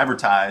companies would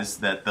advertise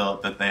that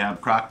they have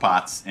crock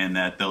pots, and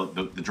that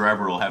the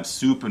driver will have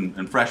soup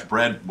and fresh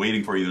bread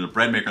waiting for you in the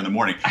bread maker in the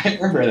morning. I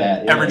remember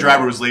that. Yeah, Every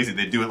driver was lazy.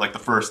 They'd do it like the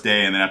first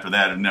day, and then after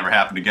that, it never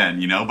happened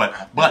again, you know?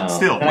 But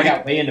still. And I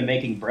got way into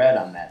making bread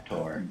on that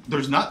tour.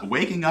 There's not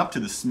waking up to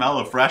the smell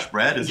of fresh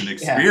bread is an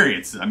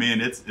experience. I mean,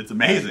 it's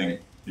amazing,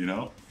 you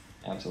know?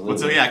 Absolutely. But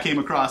so yeah, I came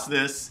across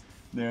this.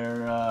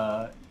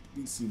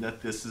 You see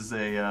that this is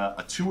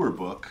a tour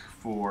book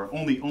for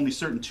only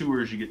certain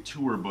tours you get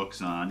tour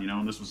books on, you know,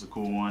 and this was a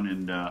cool one.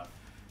 And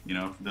you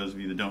know, for those of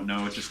you that don't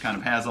know, it just kind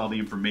of has all the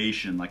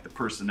information, like the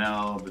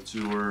personnel of the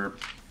tour,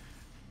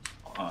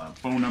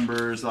 phone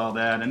numbers, all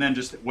that, and then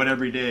just what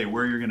every day,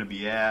 where you're going to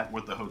be at,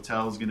 what the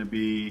hotel's going to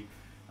be,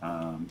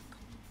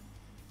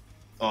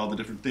 all the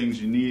different things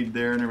you need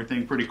there and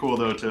everything. Pretty cool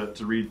though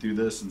to read through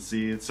this and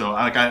see it. So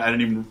I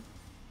didn't even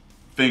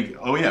think,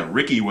 oh yeah,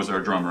 Ricky was our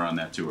drummer on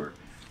that tour,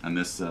 on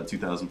this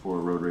 2004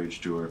 Road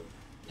Rage tour.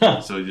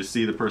 Huh. So you just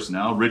see the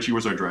personnel. Richie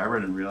was our driver.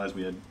 I didn't realize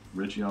we had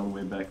Richie all the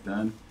way back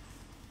then.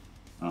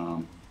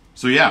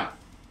 So yeah,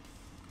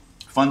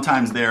 fun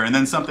times there. And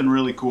then something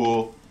really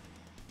cool,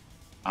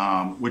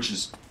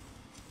 this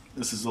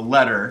is a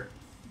letter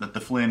that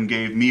the Flynn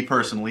gave me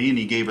personally, and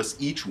he gave us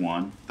each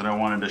one that I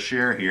wanted to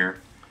share here.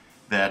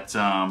 That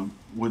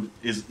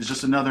is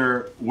just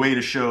another way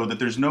to show that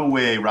there's no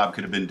way Rob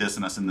could have been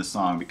dissing us in this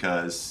song,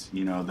 because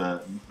you know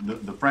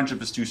the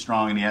friendship is too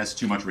strong and he has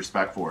too much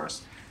respect for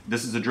us.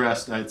 This is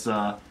addressed. It's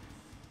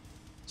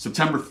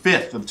September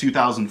 5th of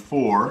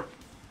 2004.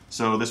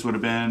 So this would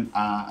have been,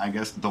 I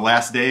guess, the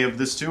last day of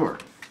this tour,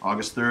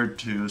 August 3rd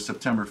to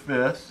September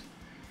 5th.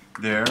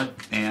 There,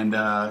 and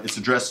it's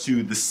addressed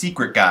to the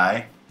Secret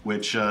Guy,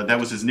 which that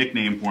was his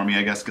nickname for me,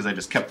 I guess, because I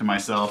just kept to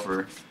myself,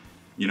 or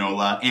you know, a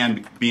lot.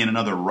 And being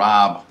another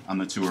Rob on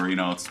the tour, you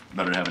know, it's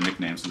better to have a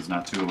nickname since there's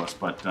not two of us.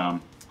 But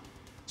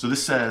so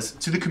this says,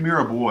 to the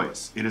Chimaira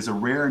boys, it is a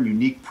rare and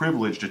unique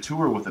privilege to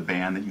tour with a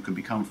band that you can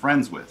become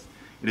friends with.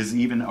 It is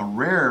even a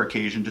rare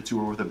occasion to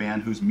tour with a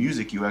band whose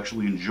music you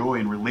actually enjoy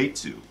and relate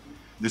to.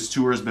 This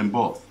tour has been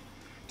both.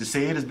 To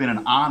say it has been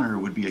an honor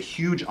would be a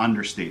huge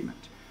understatement.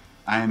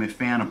 I am a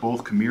fan of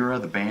both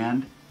Chimaira the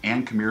band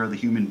and Chimaira the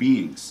human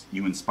beings.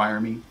 You inspire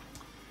me.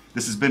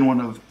 This has been one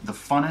of the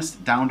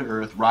funnest,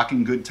 down-to-earth,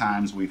 rocking good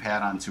times we've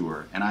had on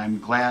tour, and I am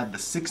glad the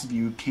six of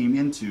you came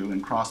into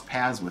and crossed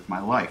paths with my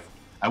life.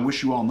 I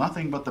wish you all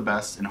nothing but the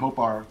best and hope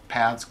our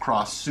paths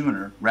cross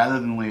sooner rather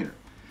than later.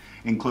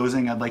 In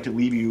closing, I'd like to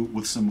leave you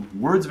with some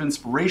words of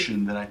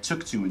inspiration that I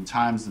took to in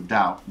times of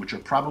doubt, which are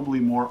probably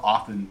more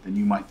often than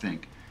you might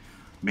think.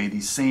 May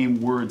these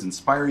same words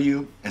inspire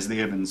you as they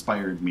have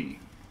inspired me.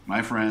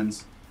 My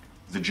friends,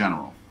 the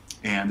General.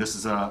 And this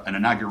is an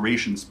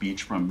inauguration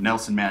speech from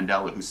Nelson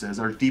Mandela, who says,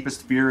 "Our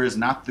deepest fear is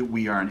not that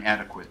we are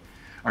inadequate.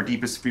 Our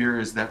deepest fear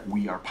is that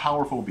we are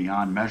powerful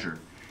beyond measure.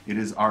 It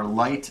is our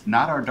light,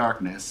 not our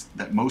darkness,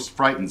 that most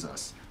frightens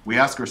us. We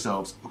ask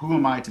ourselves, who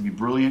am I to be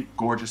brilliant,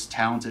 gorgeous,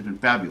 talented, and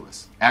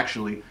fabulous?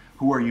 Actually,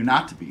 who are you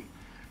not to be?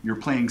 Your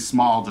playing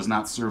small does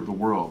not serve the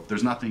world.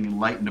 There's nothing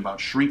enlightened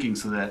about shrinking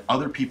so that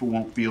other people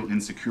won't feel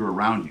insecure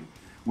around you.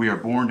 We are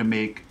born to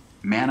make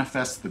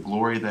manifest the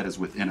glory that is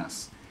within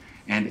us.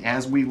 And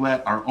as we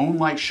let our own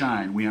light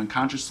shine, we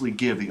unconsciously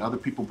give the other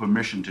people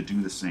permission to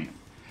do the same.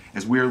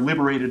 As we are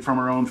liberated from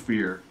our own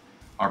fear,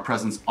 our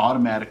presence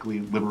automatically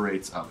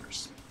liberates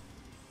others."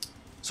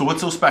 So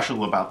what's so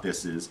special about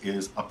this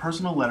is a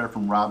personal letter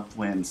from Rob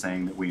Flynn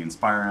saying that we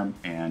inspire him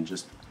and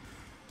just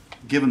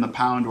give him the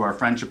pound to our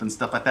friendship and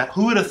stuff like that.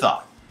 Who would have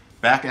thought,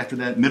 back after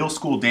that middle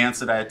school dance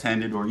that I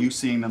attended, or you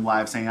seeing them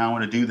live saying, "I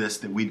want to do this,"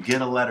 that we'd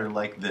get a letter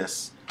like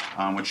this,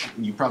 which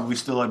you probably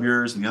still have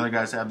yours and the other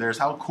guys have theirs.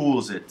 How cool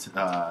is it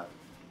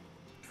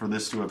for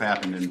this to have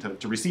happened and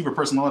to receive a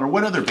personal letter?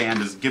 What other band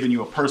has given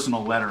you a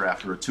personal letter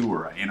after a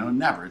tour? You know,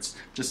 never. It's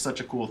just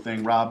such a cool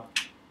thing. Rob,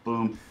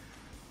 boom,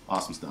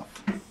 awesome stuff.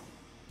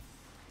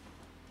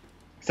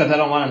 Except I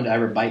don't want him to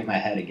ever bite my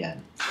head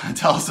again.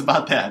 Tell us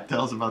about that.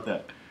 Tell us about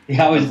that. He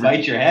always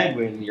bites your head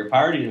when you're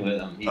partying with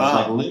him. He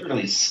like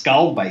literally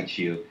skull bites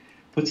you,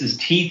 puts his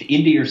teeth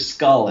into your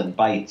skull and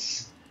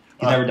bites.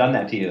 He's never done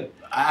that to you.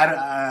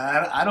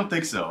 I don't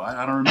think so.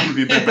 I don't remember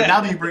being big, but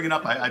now that you bring it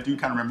up, I do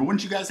kind of remember.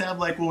 Wouldn't you guys have,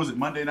 like, what was it,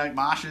 Monday night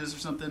moshes or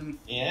something?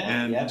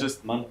 Yeah,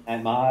 just Monday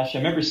night mosh. I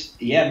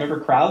remember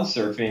crowd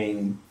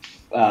surfing.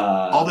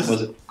 All this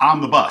was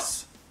on the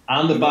bus.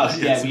 On the bus,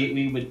 yeah.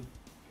 We would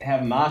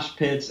have mosh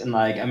pits, and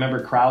like I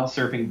remember crowd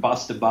surfing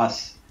bus to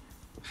bus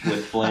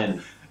with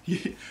Flynn.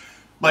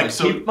 Like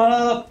so, keep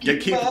up.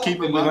 Keep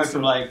We went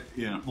from like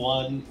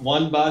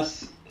one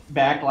bus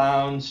back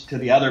lounge to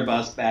the other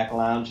bus back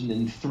lounge, and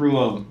then threw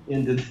them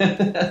into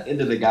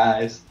the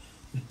guys.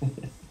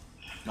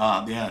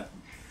 Yeah,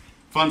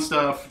 fun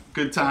stuff,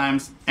 good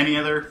times. Any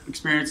other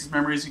experiences,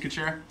 memories you could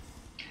share?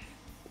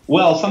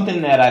 Well,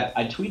 something that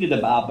I tweeted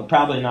about, but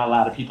probably not a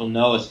lot of people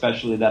know,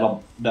 especially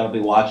that'll be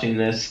watching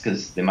this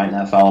because they might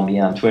not follow me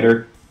on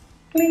Twitter.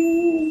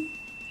 Bling.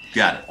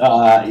 Got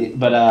it.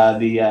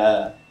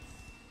 But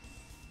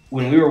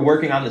when we were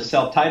working on the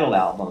self-titled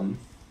album,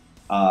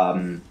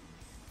 I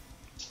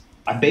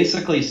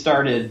basically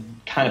started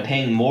kind of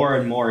paying more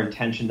and more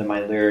attention to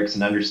my lyrics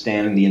and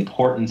understanding the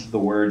importance of the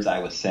words I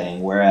was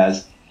saying.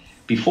 Whereas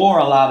before,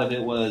 a lot of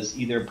it was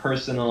either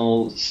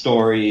personal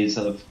stories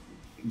of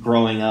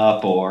growing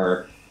up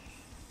or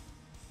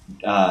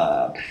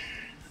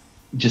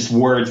just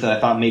words that I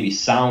thought maybe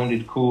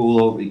sounded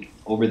cool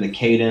over the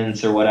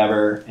cadence or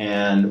whatever.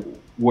 And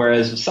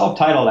whereas with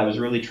self-titled, I was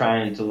really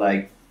trying to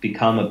like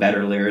become a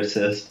better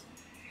lyricist.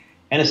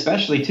 And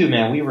especially too,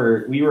 man, we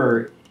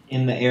were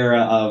in the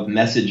era of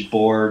message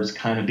boards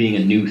kind of being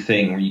a new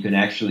thing where you can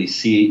actually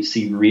see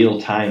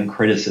real-time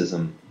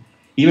criticism,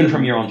 even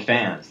from your own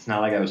fans. It's not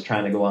like I was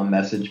trying to go on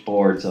message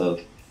boards of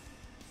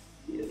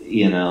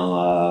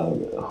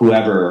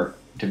whoever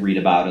to read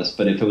about us,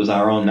 but if it was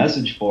our own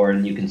message board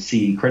and you can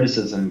see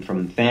criticism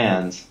from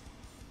fans,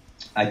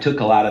 I took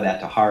a lot of that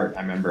to heart.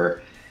 I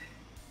remember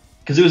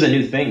because it was a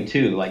new thing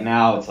too. Like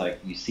now it's like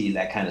you see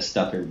that kind of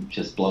stuff, it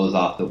just blows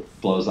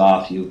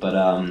off you. But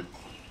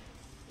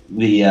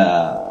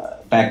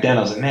back then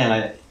I was like,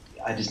 man,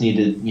 I just need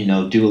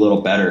to do a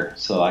little better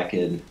so I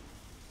could,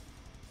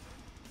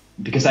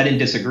 because I didn't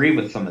disagree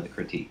with some of the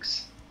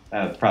critiques.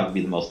 That would probably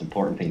be the most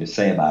important thing to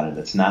say about it.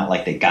 It's not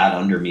like they got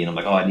under me and I'm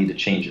like, oh, I need to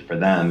change it for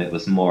them. It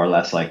was more or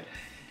less like,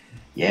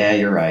 yeah,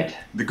 you're right.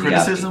 The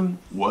criticism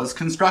was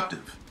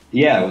constructive.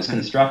 Yeah, it was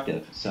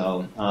constructive.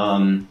 So,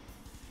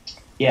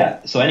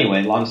 So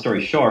anyway, long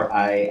story short,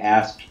 I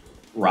asked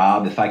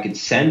Rob if I could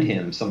send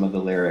him some of the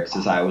lyrics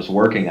as I was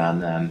working on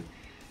them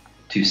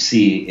to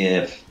see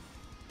if,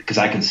 because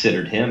I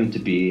considered him to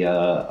be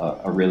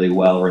a really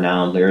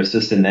well-renowned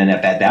lyricist, and then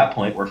at that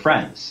point we're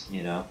friends,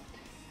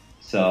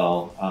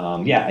 So,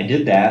 I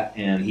did that,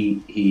 and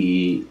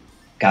he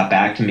got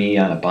back to me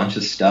on a bunch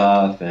of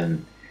stuff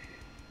and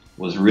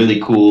was really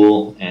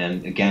cool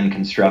and, again,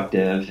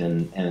 constructive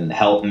and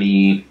helped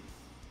me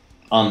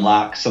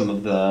unlock some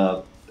of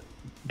the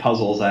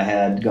puzzles I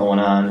had going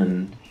on.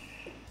 And,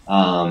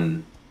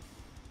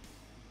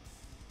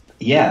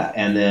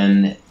 and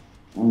then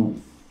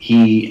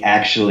he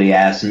actually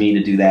asked me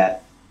to do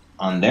that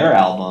on their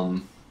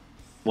album,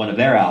 one of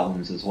their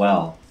albums as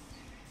well.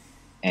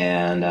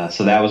 And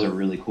so that was a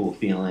really cool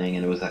feeling,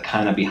 and it was a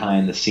kind of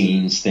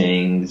behind-the-scenes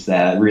things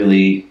that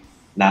really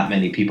not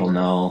many people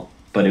know.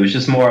 But it was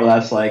just more or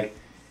less like,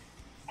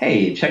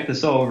 hey, check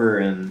this over,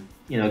 and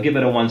you know, give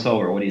it a once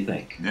over. What do you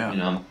think? Yeah. You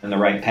know, in the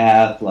right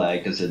path.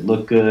 Like, does it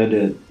look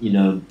good? You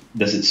know,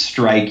 does it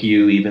strike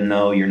you even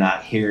though you're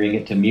not hearing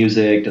it to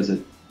music? Does it,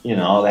 you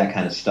know, all that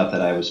kind of stuff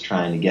that I was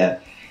trying to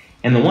get.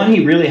 And the one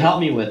he really helped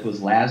me with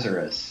was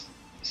Lazarus.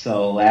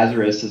 So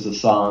Lazarus is a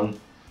song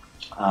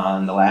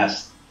on the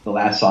last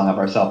song of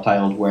our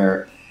self-titled,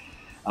 where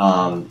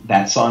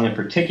that song in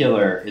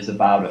particular is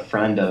about a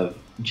friend of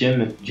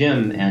Jim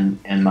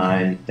and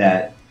mine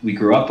that we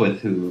grew up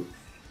with who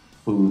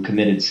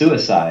committed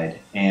suicide,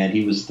 and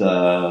he was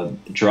the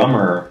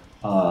drummer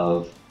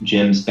of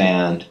Jim's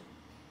band,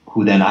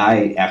 who then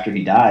after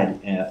he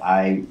died,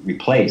 I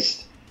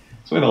replaced.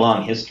 So we have a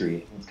long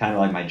history. It's kind of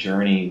like my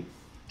journey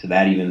to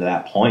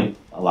that point.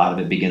 A lot of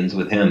it begins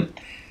with him.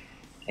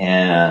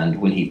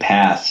 And when he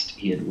passed,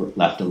 he had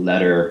left a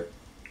letter.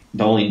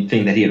 The only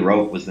thing that he had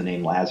wrote was the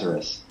name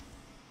Lazarus.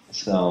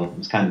 So it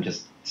was kind of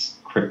just this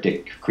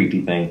cryptic,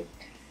 creepy thing.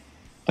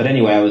 But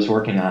anyway, I was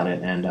working on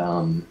it,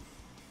 and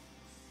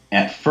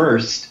at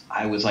first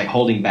I was like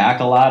holding back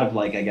a lot of,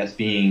 like, I guess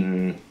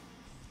being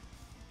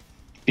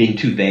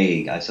too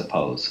vague, I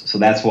suppose. So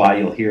that's why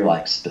you'll hear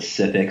like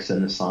specifics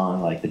in the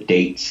song, like the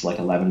dates, like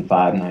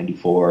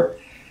 11/5/94.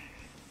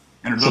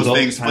 And are those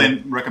things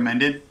Flynn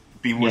recommended?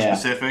 Being more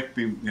specific?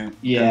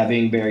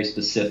 Being very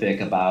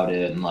specific about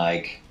it, and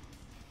like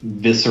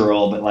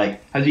visceral, but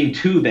like I was being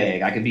too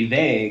vague. I could be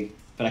vague,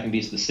 but I can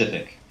be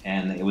specific.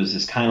 And it was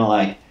just kind of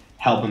like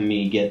helping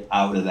me get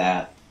out of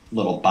that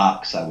little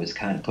box I was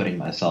kind of putting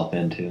myself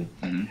into.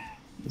 Mm-hmm.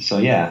 So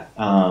yeah,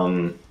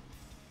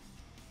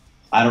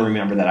 I don't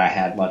remember that I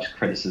had much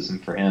criticism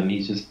for him.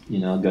 He's just, you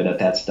know, good at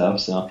that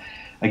stuff. So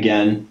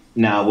again,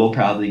 now we'll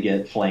probably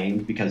get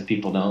flamed because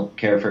people don't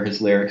care for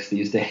his lyrics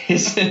these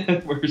days.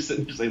 We're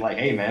essentially like,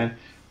 hey man,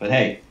 but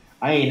hey,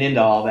 I ain't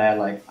into all that.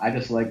 Like, I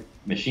just like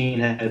Machine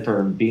Head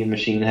for being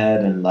Machine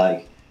Head, and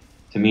like,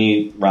 to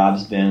me,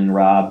 Rob's been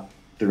Rob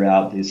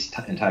throughout this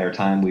entire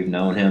time we've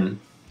known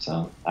him.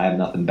 So I have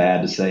nothing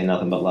bad to say,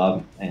 nothing but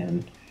love.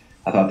 And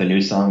I thought the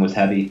new song was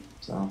heavy.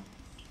 So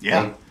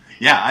yeah, hey.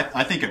 Yeah,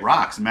 I think it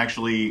rocks.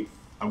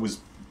 I was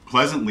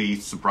pleasantly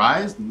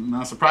surprised.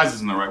 Not surprised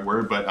isn't the right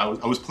word, but I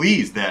was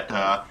pleased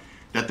that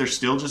they're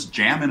still just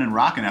jamming and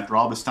rocking after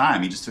all this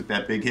time. He just took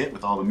that big hit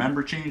with all the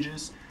member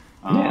changes,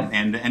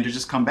 and to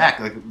just come back.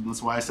 Like,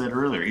 that's why I said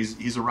earlier,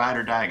 he's a ride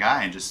or die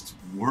guy, and just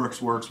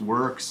works,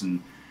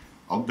 and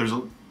there's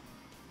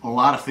a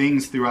lot of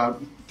things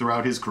throughout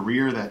his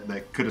career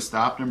that could have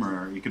stopped him,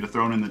 or he could have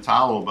thrown in the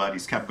towel, but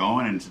he's kept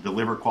going, and to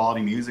deliver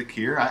quality music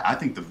here, I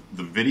think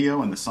the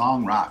video and the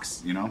song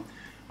rocks, you know,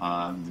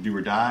 the Do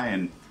or Die,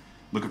 and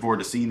looking forward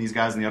to seeing these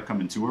guys in the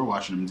upcoming tour,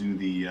 watching them do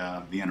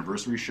the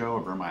anniversary show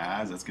of Burn My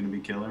Eyes. That's going to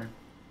be killer.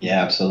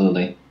 Yeah,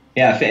 absolutely.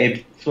 Yeah,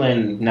 if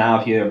Flynn,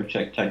 now if you ever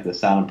check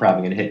this out, I'm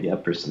probably going to hit you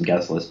up for some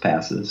guest list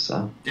passes.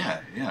 So yeah.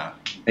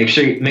 Make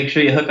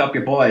sure you hook up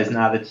your boys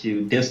now that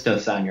you dissed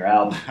us on your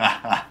album.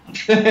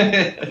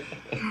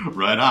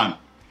 Right on.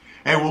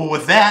 Hey, well,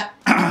 with that,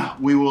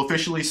 we will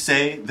officially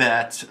say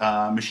that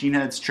Machine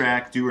Head's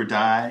track "Do or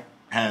Die"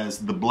 has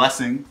the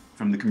blessing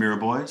from the Chimaira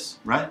boys,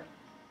 right?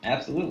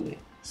 Absolutely.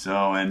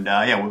 So, and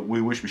yeah, we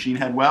wish Machine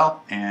Head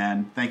well,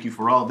 and thank you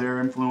for all their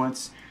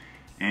influence.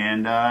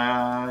 And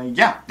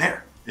yeah,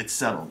 there, it's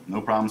settled.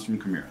 No problems from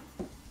Chimaira.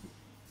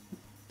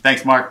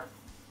 Thanks, Mark.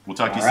 We'll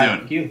talk to you soon.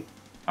 Thank you.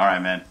 All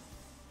right, man.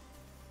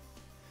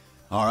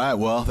 All right,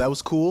 well, that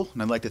was cool,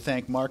 and I'd like to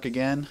thank Mark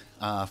again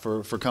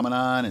for coming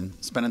on and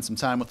spending some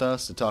time with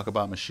us to talk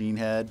about Machine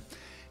Head.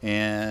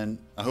 And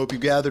I hope you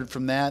gathered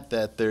from that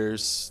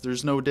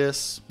there's no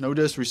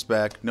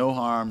disrespect, no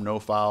harm, no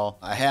foul.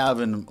 I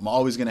have, and I'm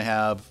always going to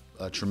have,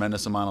 a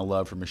tremendous amount of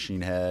love for Machine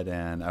Head,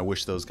 and I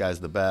wish those guys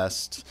the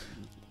best.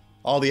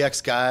 All the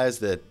ex-guys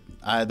that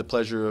I had the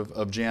pleasure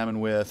of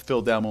jamming with,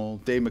 Phil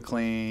Demmel, Dave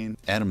McLean,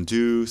 Adam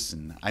Deuce,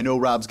 and I know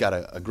Rob's got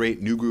a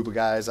great new group of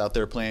guys out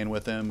there playing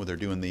with him. They're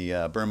doing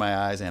the Burn My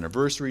Eyes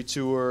anniversary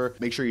tour.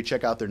 Make sure you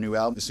check out their new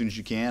album as soon as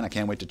you can. I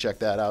can't wait to check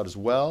that out as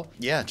well.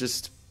 Yeah,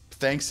 just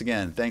thanks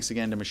again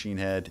to Machine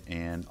Head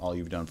and all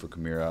you've done for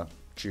Chimaira.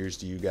 Cheers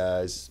to you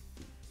guys.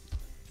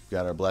 You've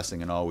got our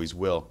blessing and always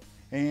will.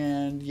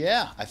 And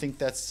yeah, I think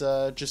that's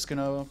just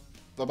gonna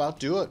about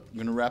do it. I'm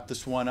gonna wrap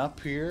this one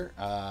up here.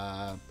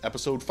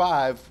 Episode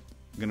 5.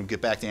 I'm gonna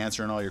get back to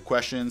answering all your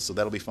questions, so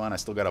that'll be fun. I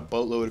still got a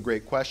boatload of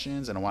great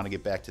questions, and I want to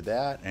get back to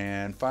that.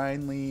 And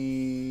finally,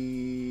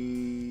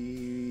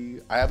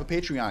 I have a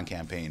Patreon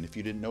campaign. If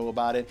you didn't know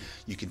about it,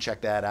 you can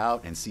check that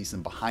out and see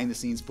some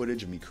behind-the-scenes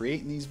footage of me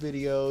creating these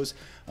videos,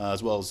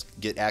 as well as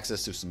get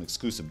access to some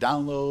exclusive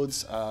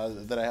downloads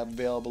that I have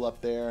available up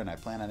there, and I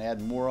plan on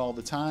adding more all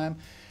the time.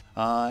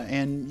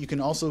 And you can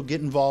also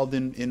get involved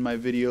in my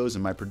videos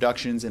and my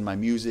productions and my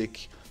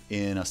music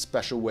in a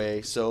special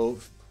way. So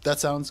if that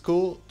sounds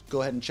cool,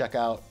 go ahead and check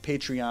out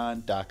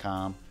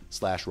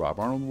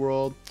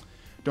patreon.com/RobArnoldWorld.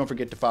 Don't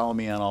forget to follow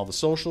me on all the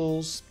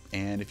socials.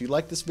 And if you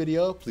like this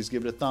video, please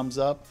give it a thumbs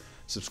up.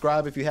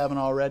 Subscribe if you haven't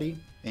already.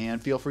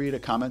 And feel free to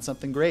comment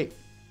something great.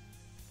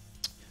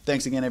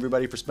 Thanks again,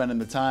 everybody, for spending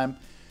the time.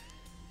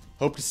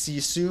 Hope to see you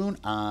soon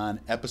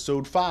on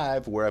episode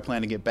 5, where I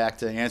plan to get back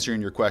to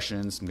answering your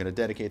questions. I'm going to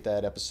dedicate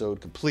that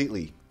episode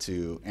completely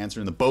to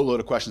answering the boatload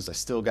of questions I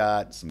still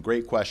got. Some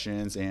great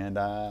questions, and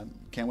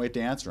can't wait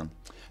to answer them.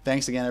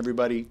 Thanks again,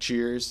 everybody.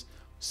 Cheers.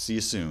 See you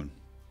soon.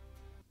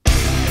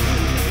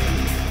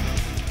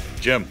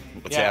 Jim,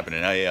 what's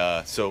happening?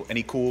 So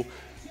any cool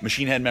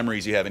machine head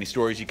memories you have? Any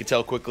stories you could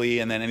tell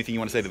quickly, and then anything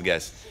you want to say to the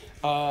guys?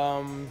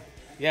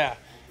 Yeah.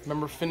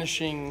 Remember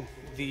finishing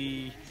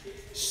the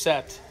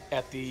set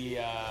at the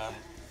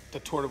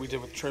tour that we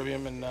did with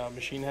Trivium and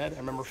Machine Head. I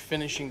remember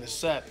finishing the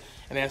set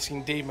and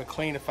asking Dave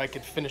McLean if I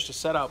could finish the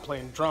set out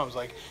playing drums,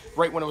 like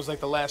right when it was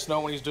like the last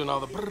note when he's doing all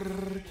the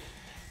brrrr.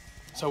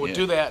 So I would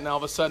do that, and all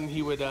of a sudden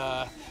he would,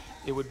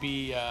 it would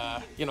be,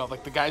 you know,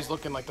 like the guys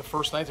looking like the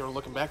first night they were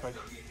looking back like,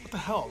 what the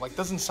hell? Like,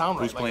 doesn't sound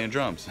right. Who's playing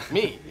drums?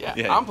 Me,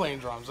 yeah. I'm playing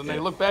drums, and they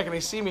look back and they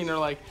see me and they're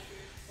like,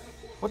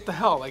 what the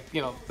hell? Like,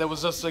 you know, that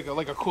was just like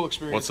a cool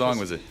experience. What song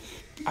was it?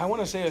 I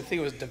want to say, I think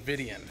it was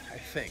Davidian. I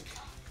think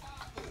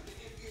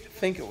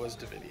it was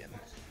Davidian.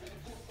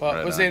 But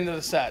it was the end of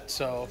the set,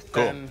 so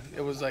then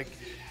it was like,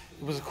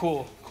 it was a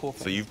cool thing.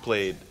 So you've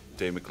played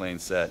Dave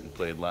McLean's set and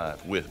played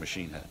live with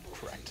Machine Head.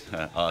 Correct.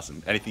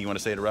 Awesome. Anything you want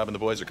to say to Rob and the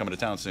boys? Are coming to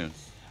town soon.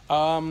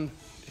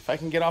 If I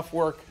can get off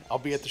work, I'll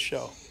be at the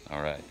show.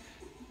 All right.